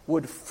earth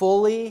would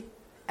fully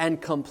and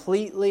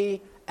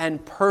completely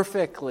and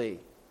perfectly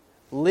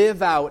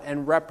live out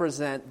and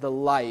represent the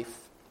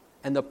life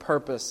and the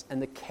purpose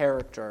and the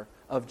character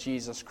of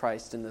Jesus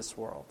Christ in this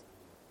world.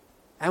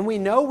 And we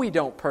know we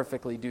don't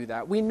perfectly do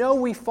that. We know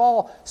we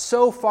fall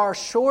so far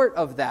short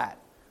of that.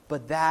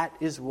 But that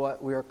is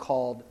what we are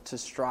called to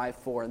strive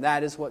for. And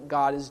that is what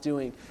God is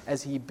doing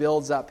as he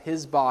builds up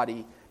his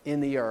body in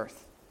the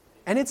earth.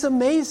 And it's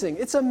amazing.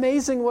 It's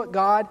amazing what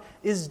God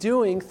is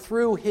doing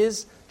through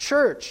his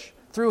church,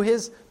 through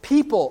his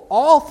people,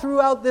 all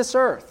throughout this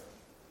earth.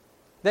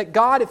 That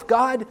God, if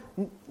God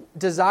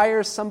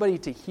desires somebody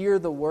to hear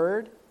the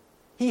word,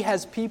 he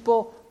has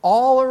people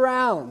all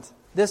around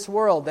this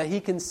world that he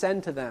can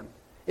send to them.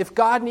 If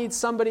God needs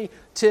somebody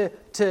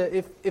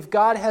if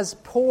God has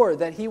poor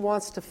that he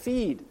wants to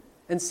feed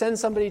and send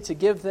somebody to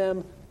give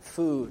them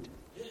food,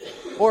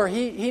 or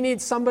he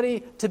needs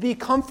somebody to be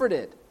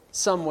comforted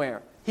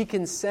somewhere, he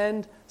can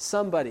send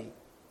somebody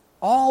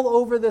all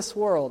over this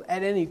world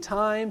at any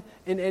time,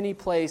 in any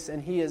place,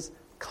 and he is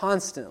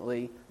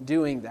constantly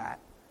doing that.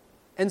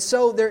 And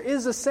so there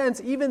is a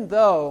sense, even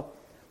though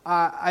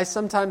I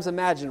sometimes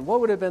imagine what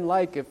would it have been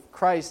like if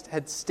Christ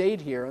had stayed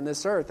here on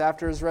this earth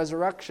after his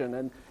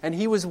resurrection and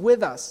he was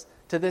with us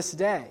to this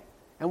day.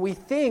 And we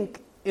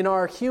think in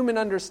our human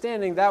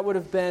understanding that would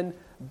have been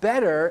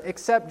better,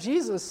 except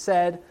Jesus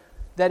said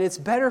that it's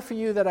better for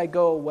you that I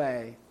go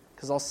away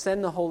because I'll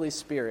send the Holy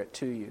Spirit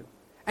to you.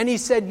 And he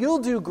said, you'll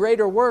do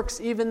greater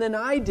works even than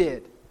I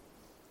did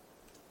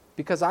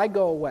because I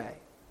go away,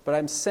 but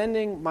I'm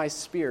sending my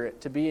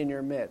Spirit to be in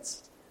your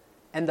midst.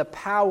 And the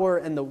power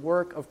and the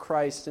work of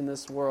Christ in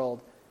this world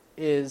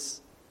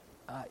is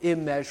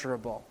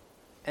immeasurable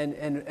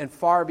and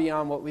far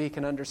beyond what we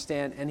can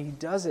understand. And he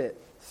does it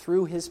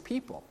through his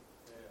people,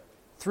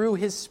 through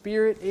his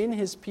Spirit in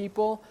his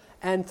people,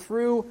 and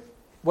through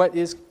what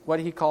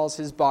he calls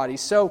his body.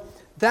 So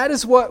that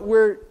is what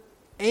we're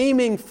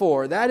aiming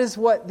for. That is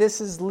what this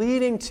is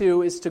leading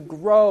to, is to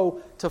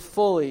grow to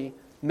fully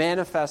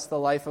manifest the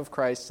life of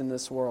Christ in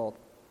this world.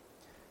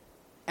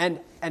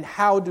 And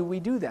how do we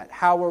do that?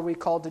 How are we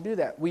called to do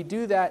that? We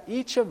do that,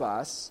 each of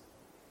us,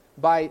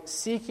 by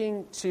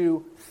seeking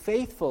to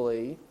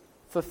faithfully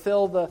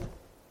fulfill the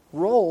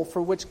role for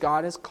which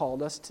God has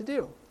called us to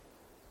do.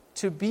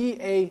 To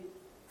be a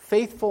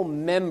faithful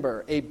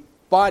member, a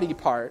body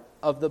part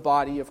of the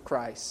body of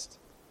Christ.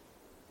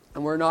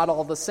 And we're not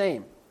all the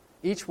same.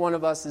 Each one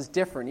of us is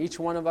different. Each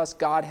one of us,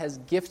 God has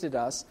gifted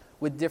us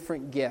with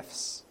different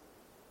gifts,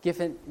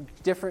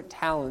 different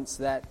talents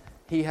that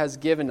he has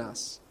given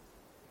us.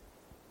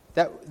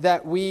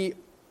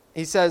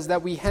 He says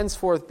that we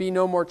henceforth be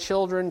no more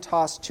children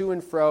tossed to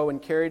and fro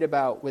and carried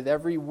about with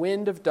every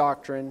wind of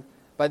doctrine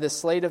by the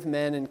sleight of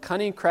men and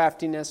cunning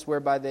craftiness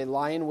whereby they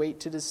lie in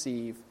wait to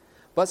deceive,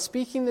 but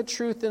speaking the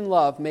truth in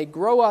love may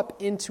grow up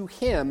into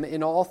him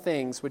in all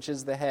things, which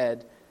is the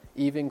head,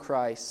 even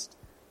Christ.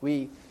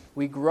 We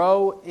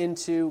grow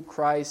into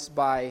Christ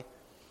by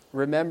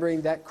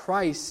remembering that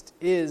Christ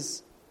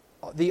is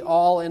the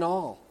all in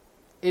all.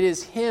 It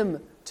is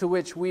him to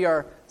which we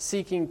are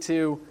seeking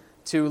to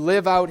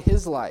live out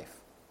his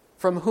life,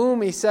 from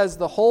whom, he says,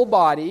 the whole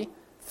body,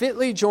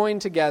 fitly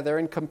joined together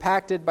and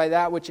compacted by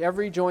that which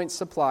every joint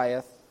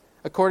supplieth,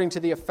 according to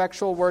the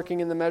effectual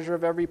working in the measure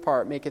of every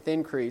part, maketh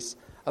increase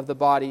of the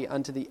body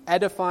unto the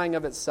edifying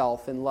of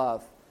itself in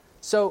love.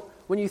 So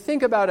when you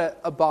think about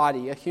a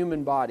body, a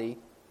human body,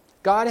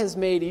 God has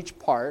made each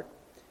part,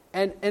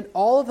 and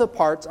all of the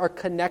parts are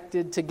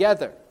connected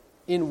together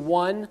in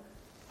one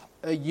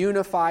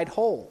unified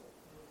whole.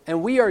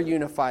 And we are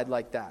unified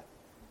like that.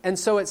 And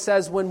so it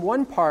says, when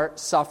one part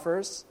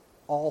suffers,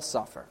 all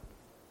suffer.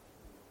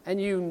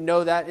 And you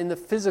know that in the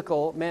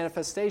physical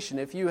manifestation.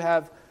 If you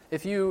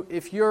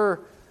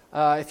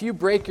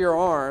break your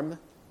arm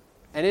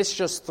and it's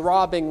just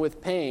throbbing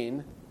with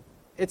pain,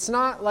 it's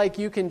not like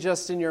you can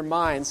just in your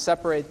mind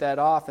separate that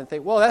off and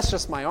think, well, that's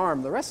just my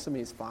arm. The rest of me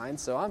is fine,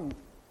 so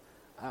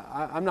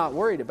I'm not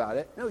worried about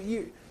it. No,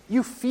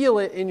 you feel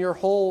it in your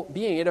whole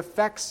being. It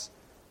affects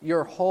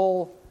your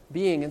whole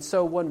being. And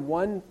so when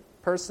one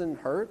person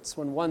hurts,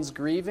 when one's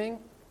grieving,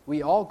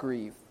 we all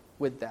grieve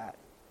with that.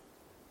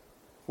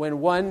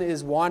 When one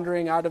is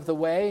wandering out of the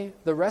way,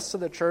 the rest of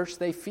the church,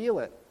 they feel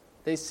it.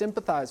 They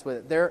sympathize with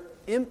it. They're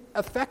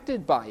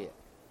affected by it.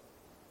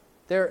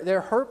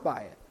 They're hurt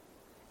by it.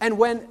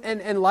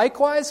 And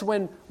likewise,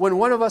 when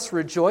one of us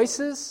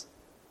rejoices,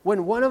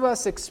 when one of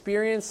us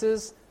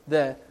experiences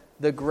the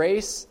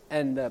grace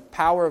and the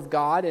power of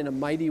God in a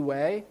mighty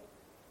way,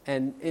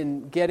 and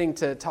in getting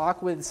to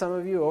talk with some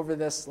of you over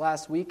this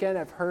last weekend,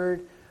 I've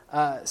heard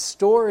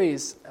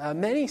stories,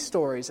 many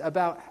stories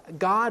about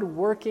God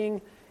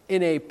working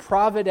in a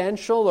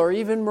providential or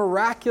even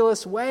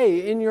miraculous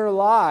way in your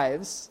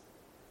lives.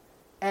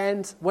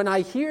 And when I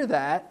hear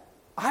that,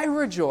 I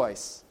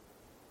rejoice.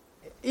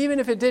 Even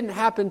if it didn't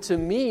happen to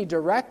me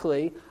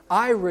directly,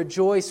 I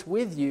rejoice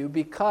with you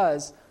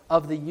because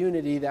of the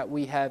unity that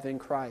we have in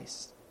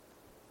Christ.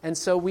 And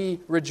so we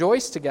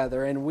rejoice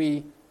together and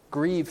we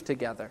grieve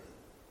together.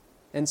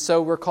 And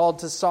so we're called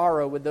to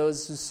sorrow with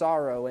those who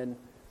sorrow and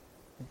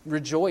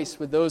rejoice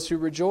with those who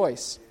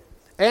rejoice.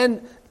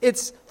 And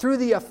it's through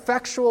the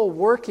effectual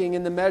working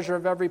in the measure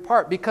of every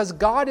part. Because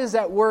God is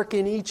at work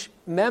in each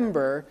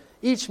member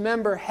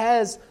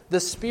has the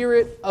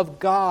Spirit of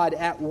God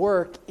at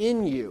work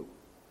in you.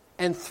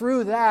 And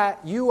through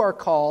that, you are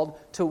called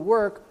to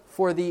work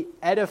for the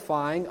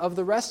edifying of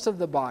the rest of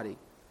the body.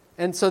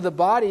 And so the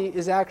body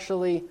is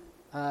actually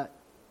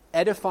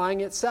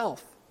edifying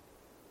itself.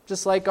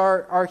 Just like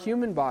our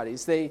human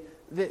bodies.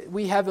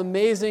 We have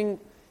amazing,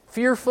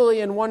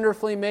 fearfully and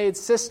wonderfully made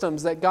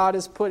systems that God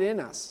has put in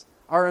us.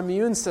 Our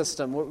immune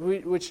system,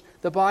 which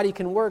the body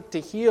can work to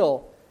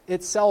heal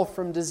itself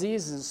from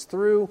diseases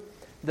through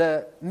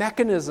the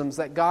mechanisms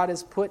that God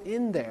has put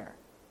in there.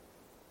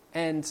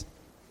 And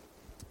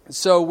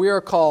so we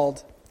are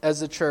called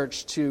as a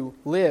church to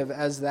live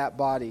as that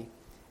body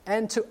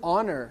and to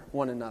honor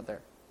one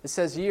another. It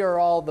says, ye are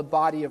all the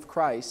body of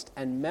Christ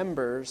and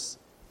members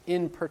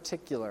in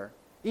particular.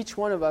 Each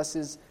one of us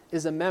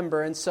is a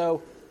member, and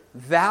so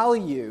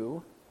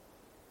value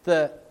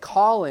the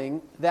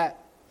calling that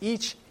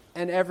each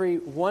and every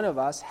one of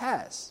us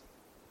has.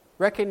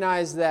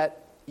 Recognize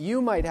that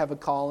you might have a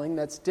calling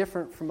that's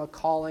different from a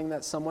calling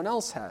that someone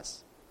else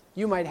has.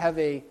 You might have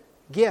a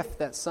gift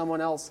that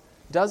someone else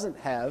doesn't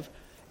have,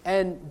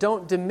 and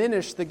don't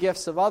diminish the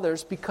gifts of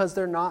others because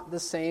they're not the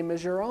same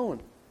as your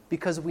own,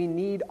 because we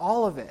need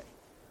all of it.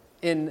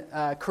 In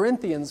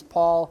Corinthians,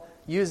 Paul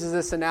uses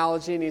this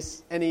analogy,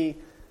 and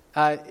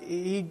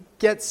he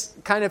gets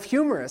kind of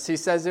humorous. He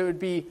says it would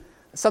be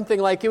something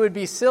like, it would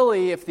be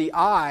silly if the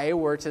eye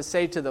were to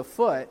say to the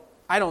foot,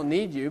 I don't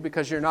need you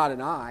because you're not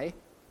an eye.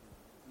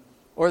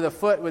 Or the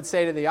foot would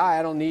say to the eye,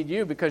 I don't need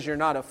you because you're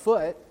not a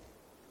foot.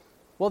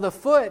 Well, the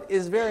foot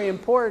is very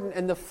important,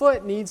 and the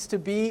foot needs to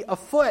be a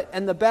foot,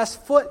 and the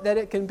best foot that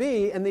it can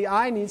be, and the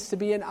eye needs to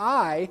be an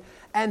eye,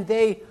 and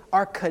they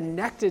are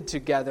connected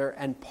together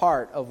and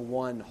part of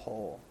one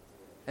whole.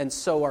 And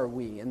so are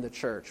we in the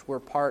church. We're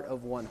part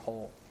of one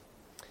whole.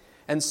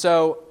 And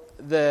so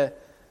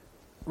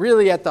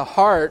really at the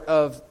heart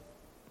of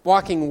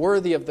walking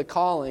worthy of the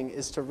calling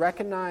is to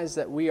recognize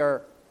that we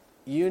are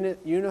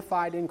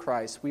unified in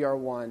Christ. We are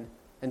one,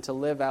 and to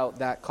live out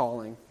that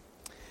calling.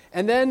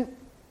 And then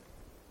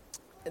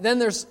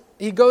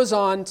he goes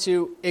on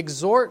to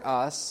exhort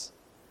us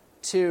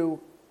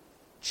to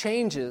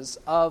changes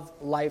of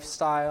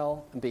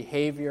lifestyle and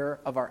behavior,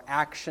 of our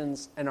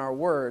actions and our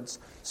words,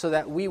 so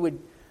that we would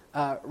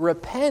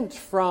repent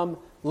from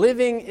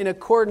living in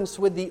accordance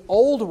with the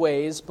old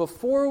ways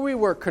before we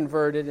were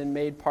converted and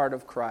made part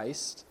of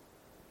Christ,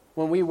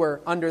 when we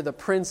were under the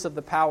prince of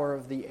the power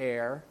of the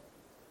air,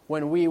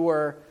 when we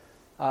were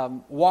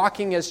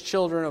walking as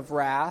children of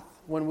wrath,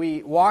 when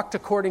we walked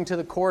according to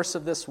the course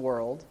of this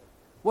world.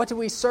 What did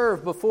we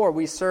serve before?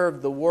 We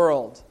served the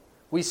world.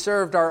 We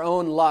served our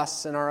own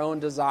lusts and our own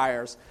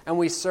desires, and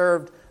we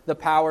served the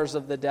powers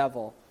of the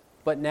devil.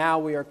 But now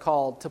we are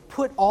called to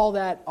put all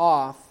that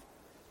off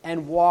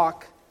and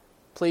walk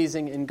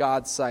pleasing in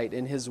God's sight,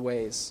 in His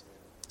ways.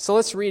 So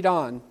let's read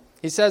on.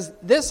 He says,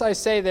 this I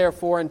say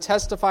therefore, and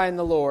testify in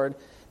the Lord,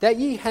 that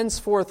ye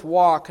henceforth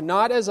walk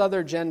not as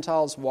other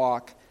Gentiles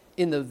walk,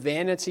 in the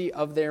vanity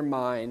of their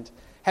mind,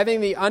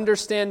 having the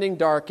understanding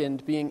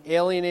darkened, being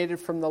alienated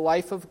from the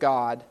life of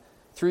God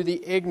through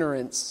the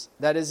ignorance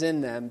that is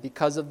in them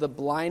because of the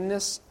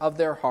blindness of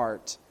their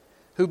heart,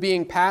 who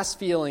being past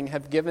feeling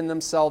have given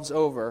themselves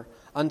over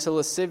unto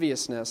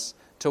lasciviousness,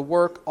 to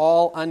work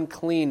all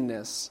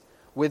uncleanness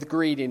with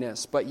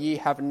greediness, but ye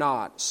have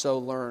not so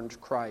learned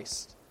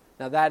Christ.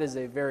 Now that is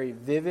a very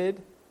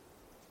vivid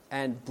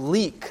and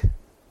bleak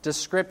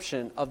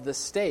description of the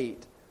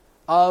state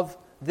of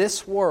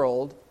this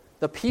world,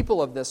 the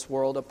people of this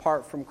world,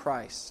 apart from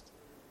Christ.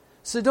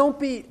 So don't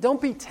be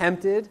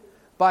tempted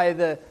by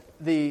the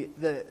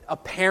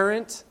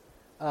apparent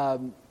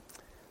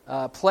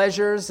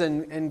pleasures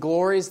and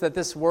glories that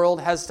this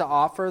world has to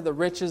offer, the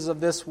riches of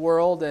this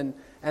world and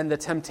the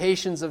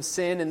temptations of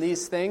sin and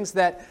these things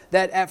that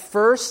at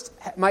first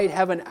might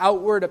have an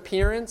outward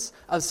appearance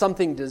of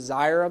something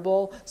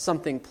desirable,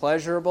 something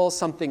pleasurable,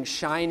 something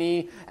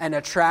shiny and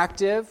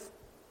attractive.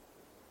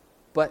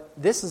 But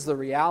this is the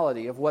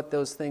reality of what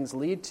those things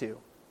lead to.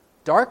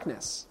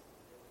 Darkness.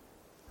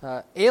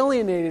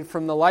 Alienated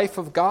from the life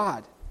of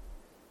God.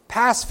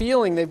 Past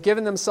feeling, they've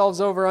given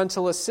themselves over unto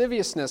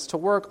lasciviousness, to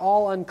work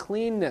all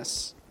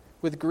uncleanness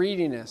with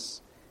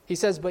greediness. He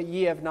says, but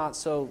ye have not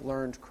so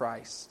learned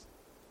Christ.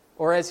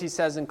 Or as he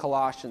says in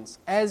Colossians,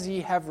 as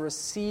ye have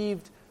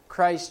received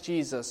Christ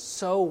Jesus,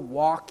 so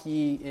walk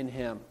ye in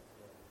him.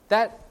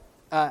 That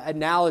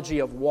analogy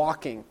of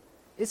walking,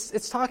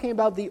 it's talking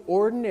about the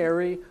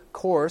ordinary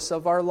course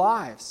of our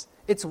lives.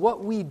 It's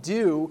what we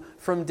do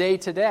from day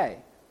to day.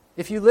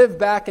 If you lived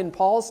back in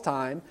Paul's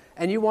time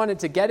and you wanted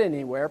to get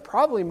anywhere,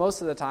 probably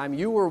most of the time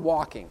you were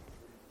walking.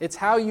 It's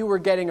how you were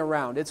getting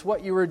around. It's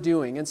what you were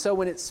doing. And so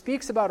when it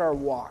speaks about our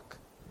walk,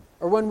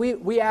 or when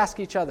we ask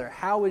each other,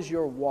 how is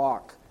your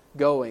walk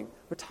going?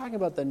 We're talking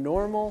about the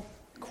normal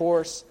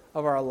course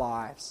of our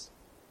lives.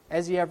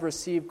 As ye have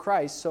received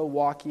Christ, so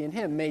walk ye in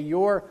him. May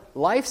your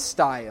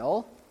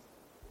lifestyle,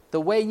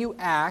 the way you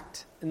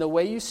act and the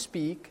way you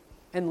speak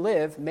and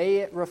live, may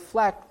it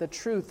reflect the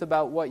truth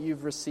about what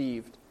you've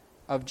received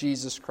of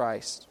Jesus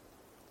Christ.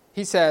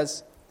 He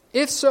says,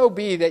 if so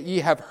be that ye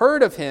have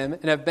heard of him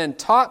and have been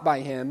taught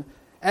by him,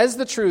 as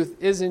the truth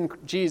is in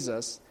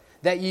Jesus,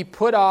 that ye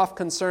put off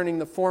concerning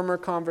the former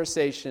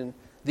conversation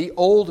the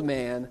old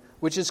man,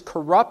 which is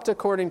corrupt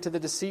according to the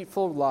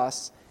deceitful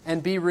lusts,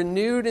 and be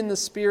renewed in the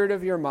spirit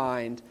of your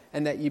mind,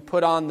 and that ye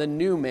put on the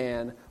new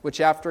man, which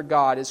after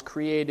God is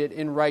created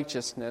in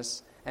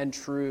righteousness and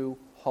true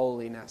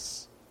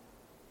holiness.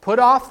 Put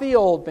off the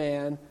old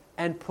man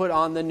and put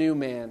on the new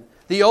man.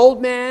 The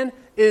old man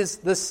is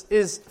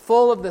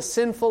full of the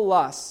sinful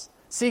lusts,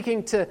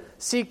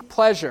 seek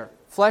pleasure,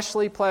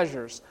 fleshly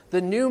pleasures.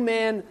 The new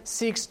man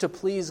seeks to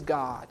please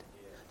God.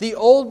 The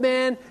old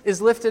man is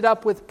lifted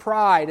up with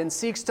pride and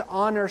seeks to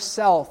honor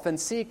self and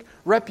seek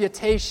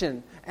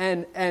reputation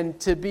and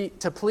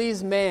to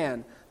please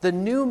man. The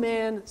new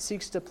man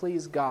seeks to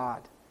please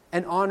God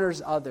and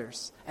honors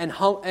others and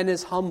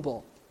is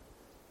humble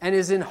and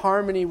is in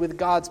harmony with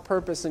God's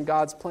purpose and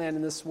God's plan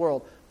in this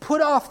world.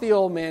 Put off the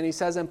old man, he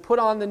says, and put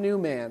on the new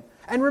man.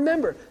 And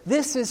remember,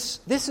 this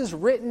is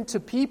written to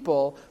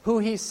people who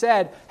he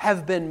said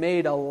have been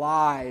made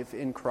alive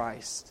in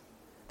Christ.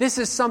 This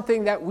is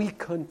something that we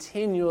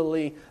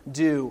continually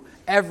do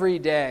every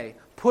day.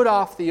 Put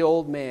off the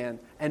old man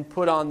and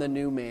put on the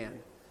new man.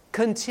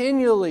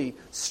 Continually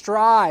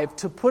strive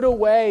to put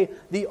away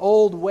the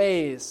old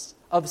ways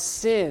of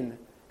sin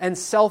and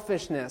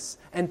selfishness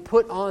and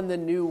put on the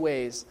new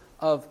ways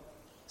of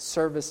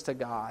service to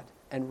God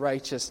and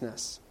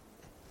righteousness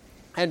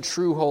and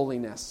true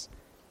holiness.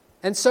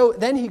 And so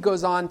then he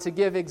goes on to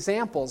give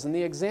examples, and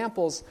the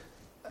examples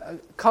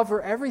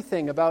cover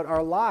everything about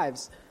our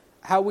lives,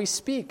 how we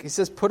speak. He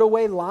says, put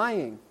away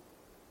lying.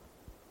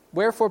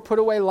 Wherefore put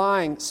away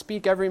lying,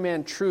 speak every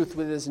man truth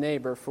with his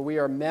neighbor, for we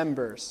are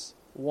members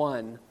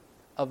one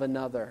of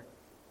another.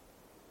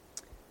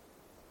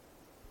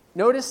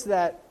 Notice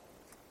that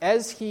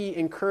as he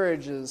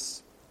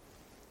encourages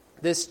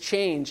this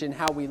change in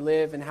how we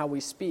live and how we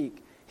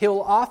speak,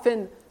 he'll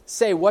often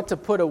say what to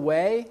put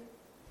away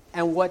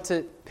and what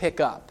to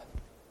pick up.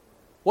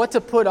 What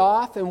to put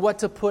off and what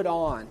to put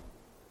on.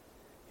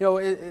 You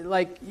know,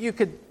 like you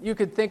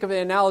could think of an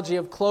analogy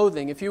of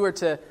clothing. If you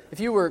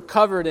were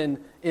covered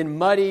in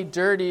muddy,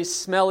 dirty,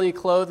 smelly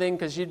clothing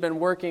because you'd been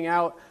working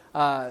out,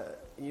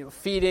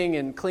 feeding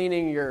and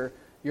cleaning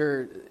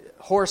your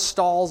horse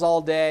stalls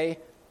all day,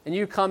 and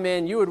you come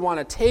in, you would want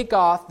to take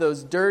off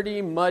those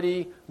dirty,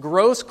 muddy,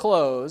 gross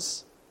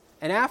clothes,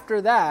 and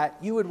after that,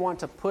 you would want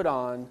to put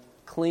on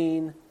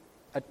clean,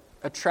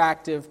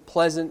 attractive,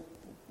 pleasant,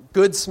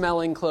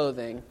 good-smelling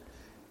clothing.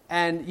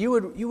 And you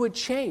would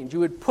change. You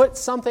would put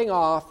something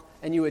off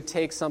and you would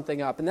take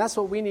something up. And that's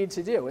what we need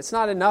to do. It's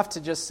not enough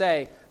to just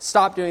say,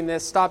 stop doing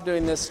this, stop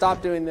doing this,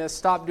 stop doing this,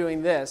 stop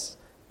doing this.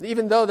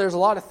 Even though there's a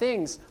lot of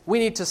things we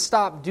need to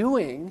stop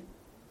doing,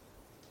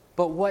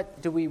 but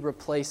what do we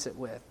replace it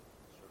with?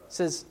 It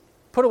says,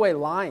 put away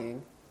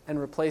lying and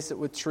replace it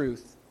with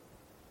truth.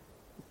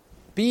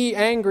 Be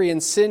angry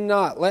and sin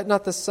not. Let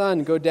not the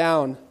sun go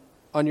down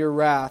on your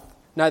wrath,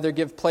 neither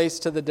give place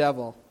to the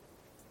devil.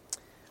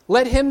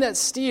 Let him that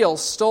steal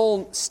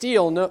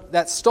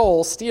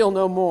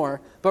no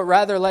more, but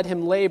rather let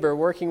him labor,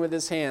 working with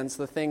his hands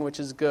the thing which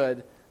is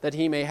good, that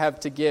he may have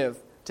to give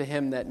to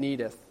him that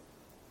needeth.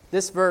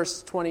 This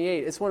verse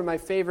 28, it's one of my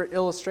favorite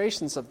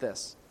illustrations of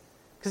this,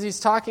 because he's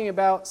talking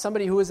about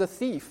somebody who is a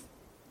thief.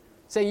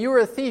 Saying, you were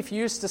a thief, you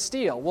used to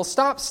steal. Well,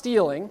 stop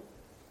stealing,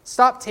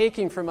 stop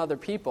taking from other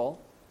people,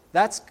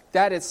 That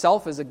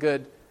itself is a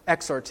good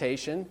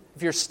exhortation.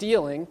 If you're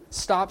stealing,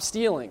 stop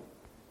stealing.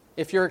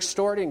 If you're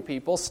extorting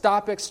people,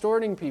 stop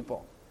extorting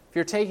people. If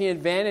you're taking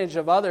advantage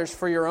of others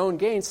for your own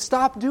gain,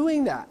 stop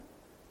doing that.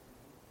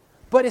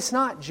 But it's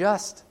not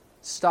just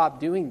stop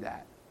doing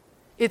that.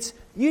 It's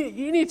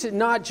you need to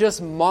not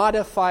just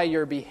modify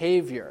your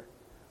behavior,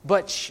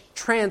 but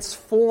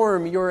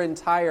transform your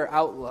entire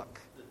outlook.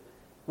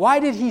 Why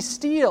did he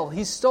steal?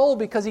 He stole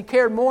because he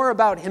cared more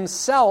about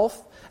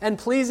himself and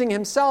pleasing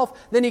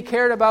himself than he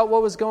cared about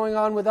what was going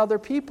on with other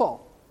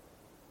people.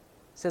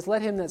 He says,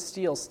 let him that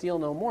steals steal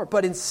no more.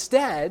 But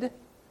instead,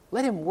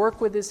 let him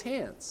work with his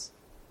hands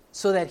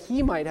so that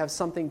he might have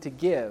something to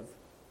give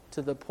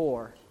to the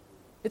poor.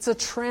 It's a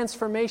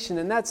transformation,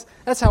 and that's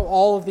how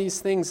all of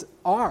these things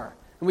are.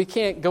 And we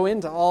can't go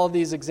into all of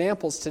these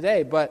examples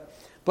today, but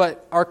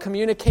our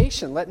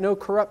communication, let no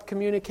corrupt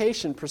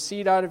communication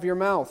proceed out of your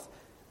mouth,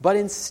 but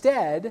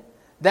instead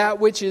that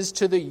which is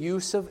to the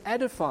use of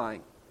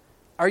edifying.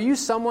 Are you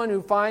someone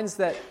who finds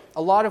that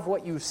a lot of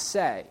what you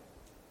say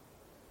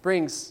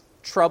brings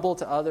trouble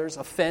to others,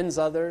 offends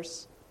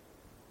others,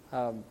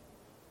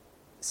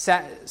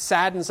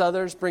 saddens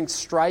others, brings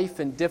strife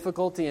and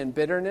difficulty and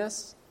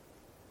bitterness?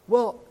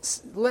 Well,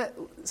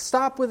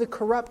 stop with the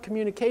corrupt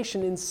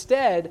communication.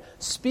 Instead,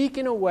 speak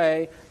in a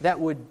way that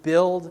would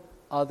build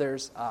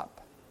others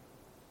up.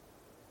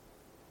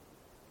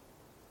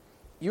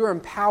 You are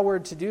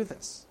empowered to do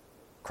this.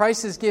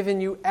 Christ has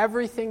given you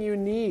everything you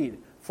need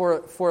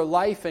for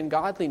life and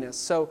godliness.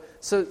 So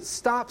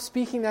stop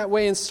speaking that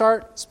way and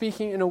start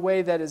speaking in a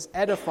way that is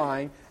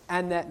edifying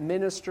and that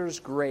ministers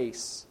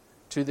grace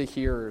to the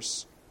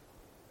hearers.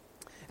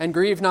 And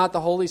grieve not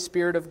the Holy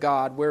Spirit of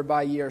God,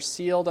 whereby ye are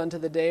sealed unto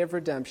the day of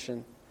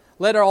redemption.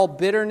 Let all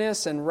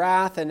bitterness and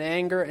wrath and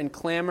anger and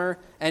clamor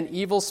and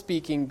evil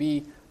speaking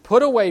be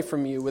put away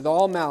from you with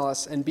all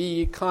malice, and be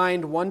ye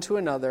kind one to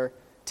another,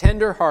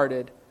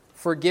 tender-hearted,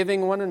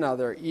 forgiving one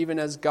another, even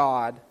as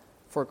God,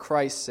 for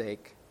Christ's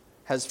sake,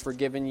 has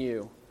forgiven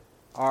you.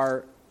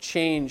 Our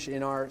change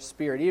in our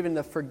spirit, even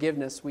the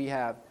forgiveness we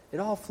have, it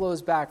all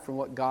flows back from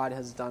what God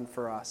has done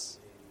for us.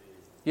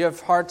 You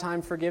have a hard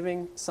time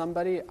forgiving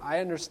somebody?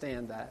 I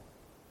understand that.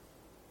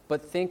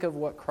 But think of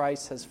what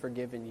Christ has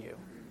forgiven you.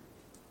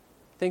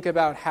 Think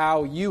about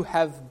how you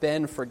have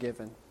been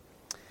forgiven.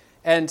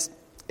 And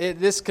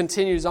this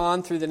continues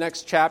on through the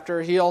next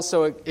chapter. He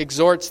also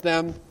exhorts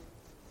them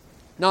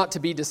not to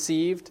be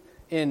deceived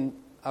in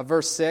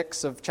verse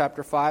 6 of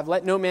chapter 5.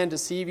 Let no man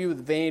deceive you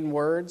with vain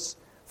words,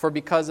 for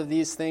because of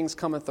these things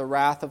cometh the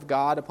wrath of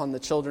God upon the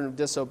children of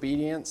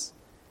disobedience.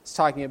 He's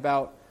talking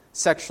about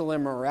sexual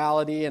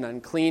immorality and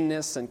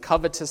uncleanness and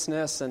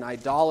covetousness and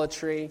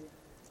idolatry.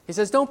 He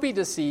says, don't be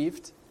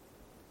deceived.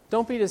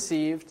 Don't be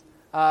deceived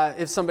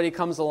if somebody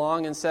comes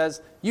along and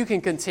says, you can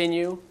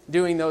continue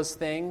doing those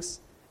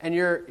things, and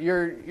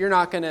you're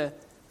not going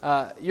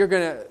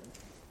to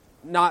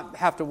not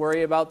have to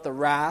worry about the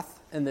wrath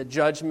and the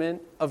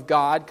judgment of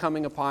God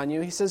coming upon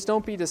you. He says,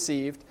 don't be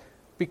deceived.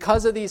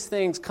 Because of these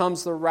things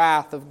comes the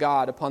wrath of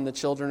God upon the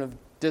children of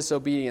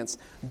disobedience.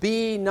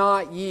 Be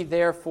not ye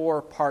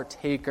therefore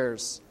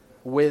partakers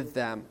with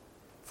them.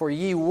 For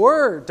ye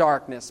were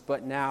darkness,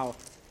 but now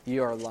ye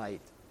are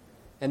light.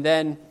 And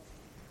then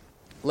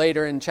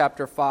later in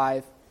chapter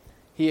 5,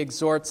 he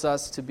exhorts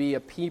us to be a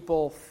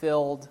people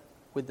filled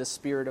with the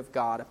Spirit of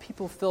God, a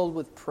people filled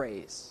with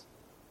praise.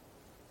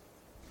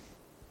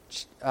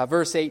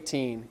 Verse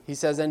 18, he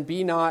says, and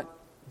be not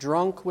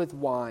drunk with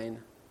wine,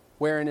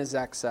 wherein is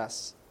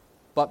excess,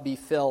 but be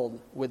filled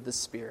with the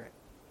Spirit.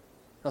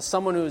 Now,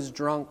 someone who is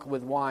drunk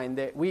with wine,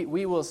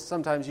 we will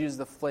sometimes use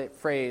the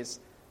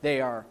phrase,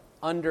 they are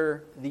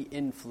under the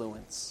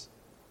influence.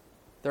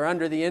 They're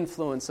under the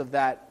influence of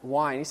that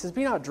wine. He says,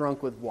 be not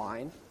drunk with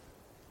wine.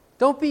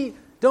 Don't be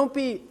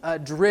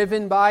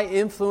driven by,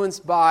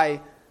 influenced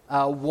by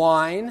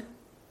wine,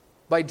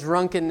 by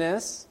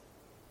drunkenness,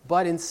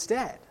 but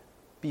instead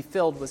be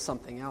filled with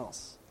something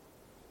else.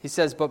 He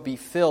says, but be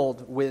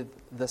filled with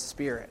the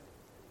Spirit.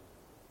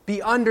 Be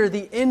under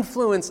the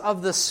influence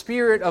of the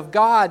Spirit of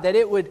God, that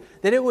it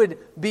would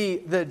be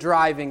the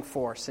driving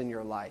force in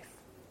your life.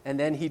 And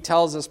then he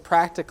tells us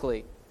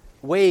practically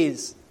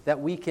ways that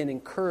we can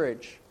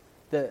encourage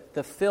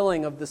the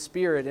filling of the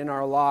Spirit in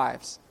our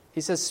lives.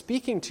 He says,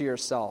 speaking to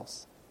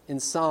yourselves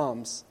in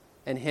psalms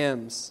and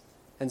hymns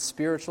and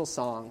spiritual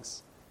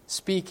songs,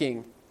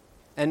 speaking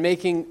and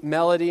making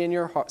melody in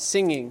your heart,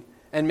 singing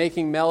and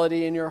making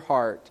melody in your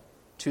heart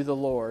to the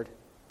Lord,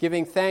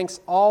 giving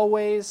thanks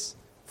always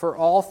for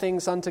all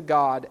things unto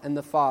God and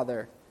the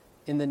Father,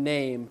 in the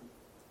name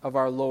of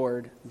our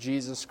Lord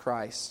Jesus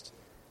Christ.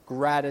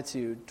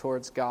 Gratitude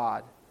towards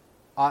God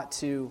ought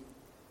to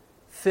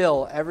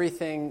fill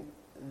everything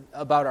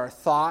about our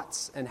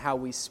thoughts and how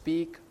we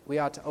speak. We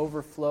ought to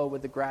overflow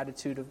with the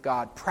gratitude of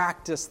God.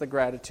 Practice the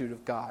gratitude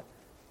of God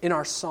in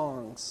our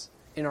songs,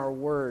 in our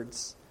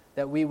words,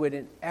 that we would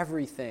in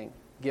everything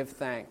give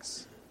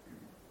thanks.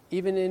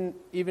 Even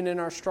in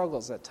our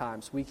struggles at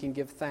times, we can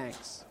give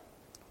thanks.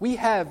 We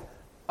have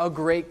a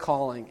great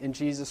calling in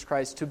Jesus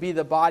Christ, to be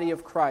the body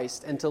of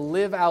Christ and to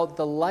live out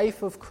the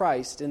life of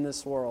Christ in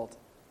this world,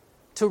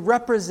 to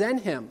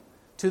represent him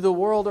to the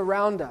world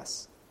around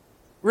us.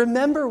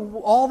 Remember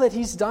all that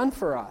he's done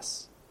for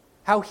us,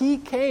 how he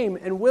came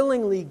and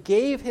willingly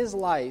gave his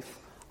life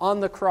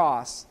on the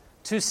cross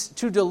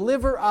to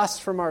deliver us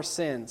from our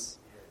sins,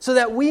 so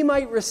that we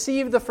might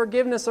receive the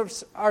forgiveness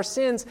of our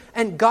sins,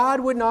 and God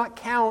would not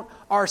count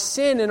our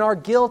sin and our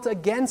guilt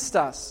against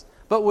us,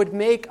 but would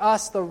make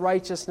us the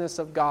righteousness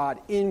of God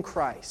in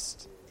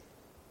Christ.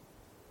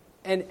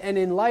 And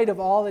in light of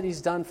all that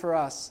he's done for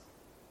us,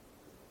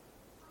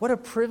 what a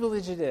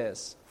privilege it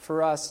is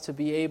for us to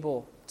be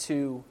able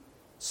to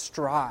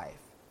strive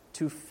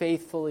to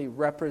faithfully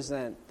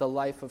represent the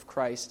life of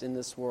Christ in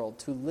this world,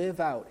 to live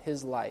out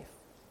his life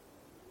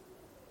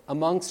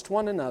amongst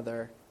one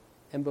another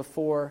and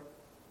before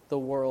the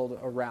world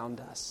around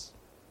us.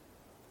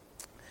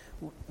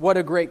 What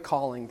a great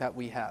calling that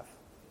we have.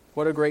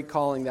 What a great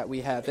calling that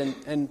we have.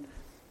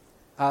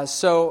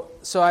 So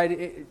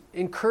I'd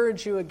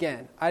encourage you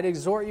again. I'd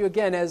exhort you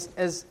again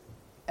as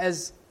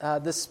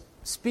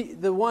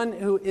the one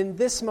who in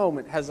this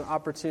moment has an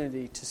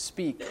opportunity to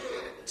speak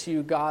to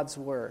you God's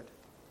word,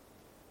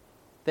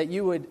 that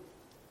you would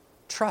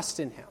trust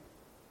in him,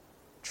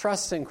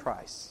 trust in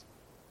Christ,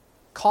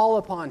 call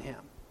upon him.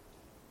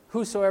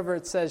 Whosoever,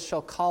 it says,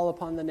 shall call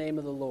upon the name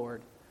of the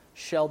Lord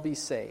shall be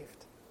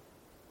saved.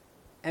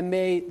 And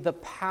may the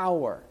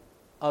power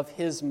of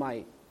his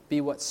might be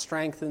what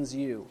strengthens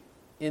you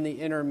in the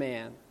inner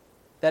man,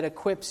 that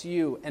equips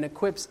you and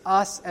equips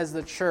us as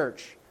the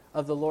church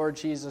of the Lord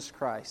Jesus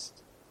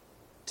Christ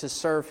to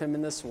serve him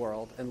in this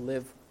world and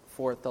live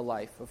forth the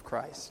life of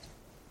Christ.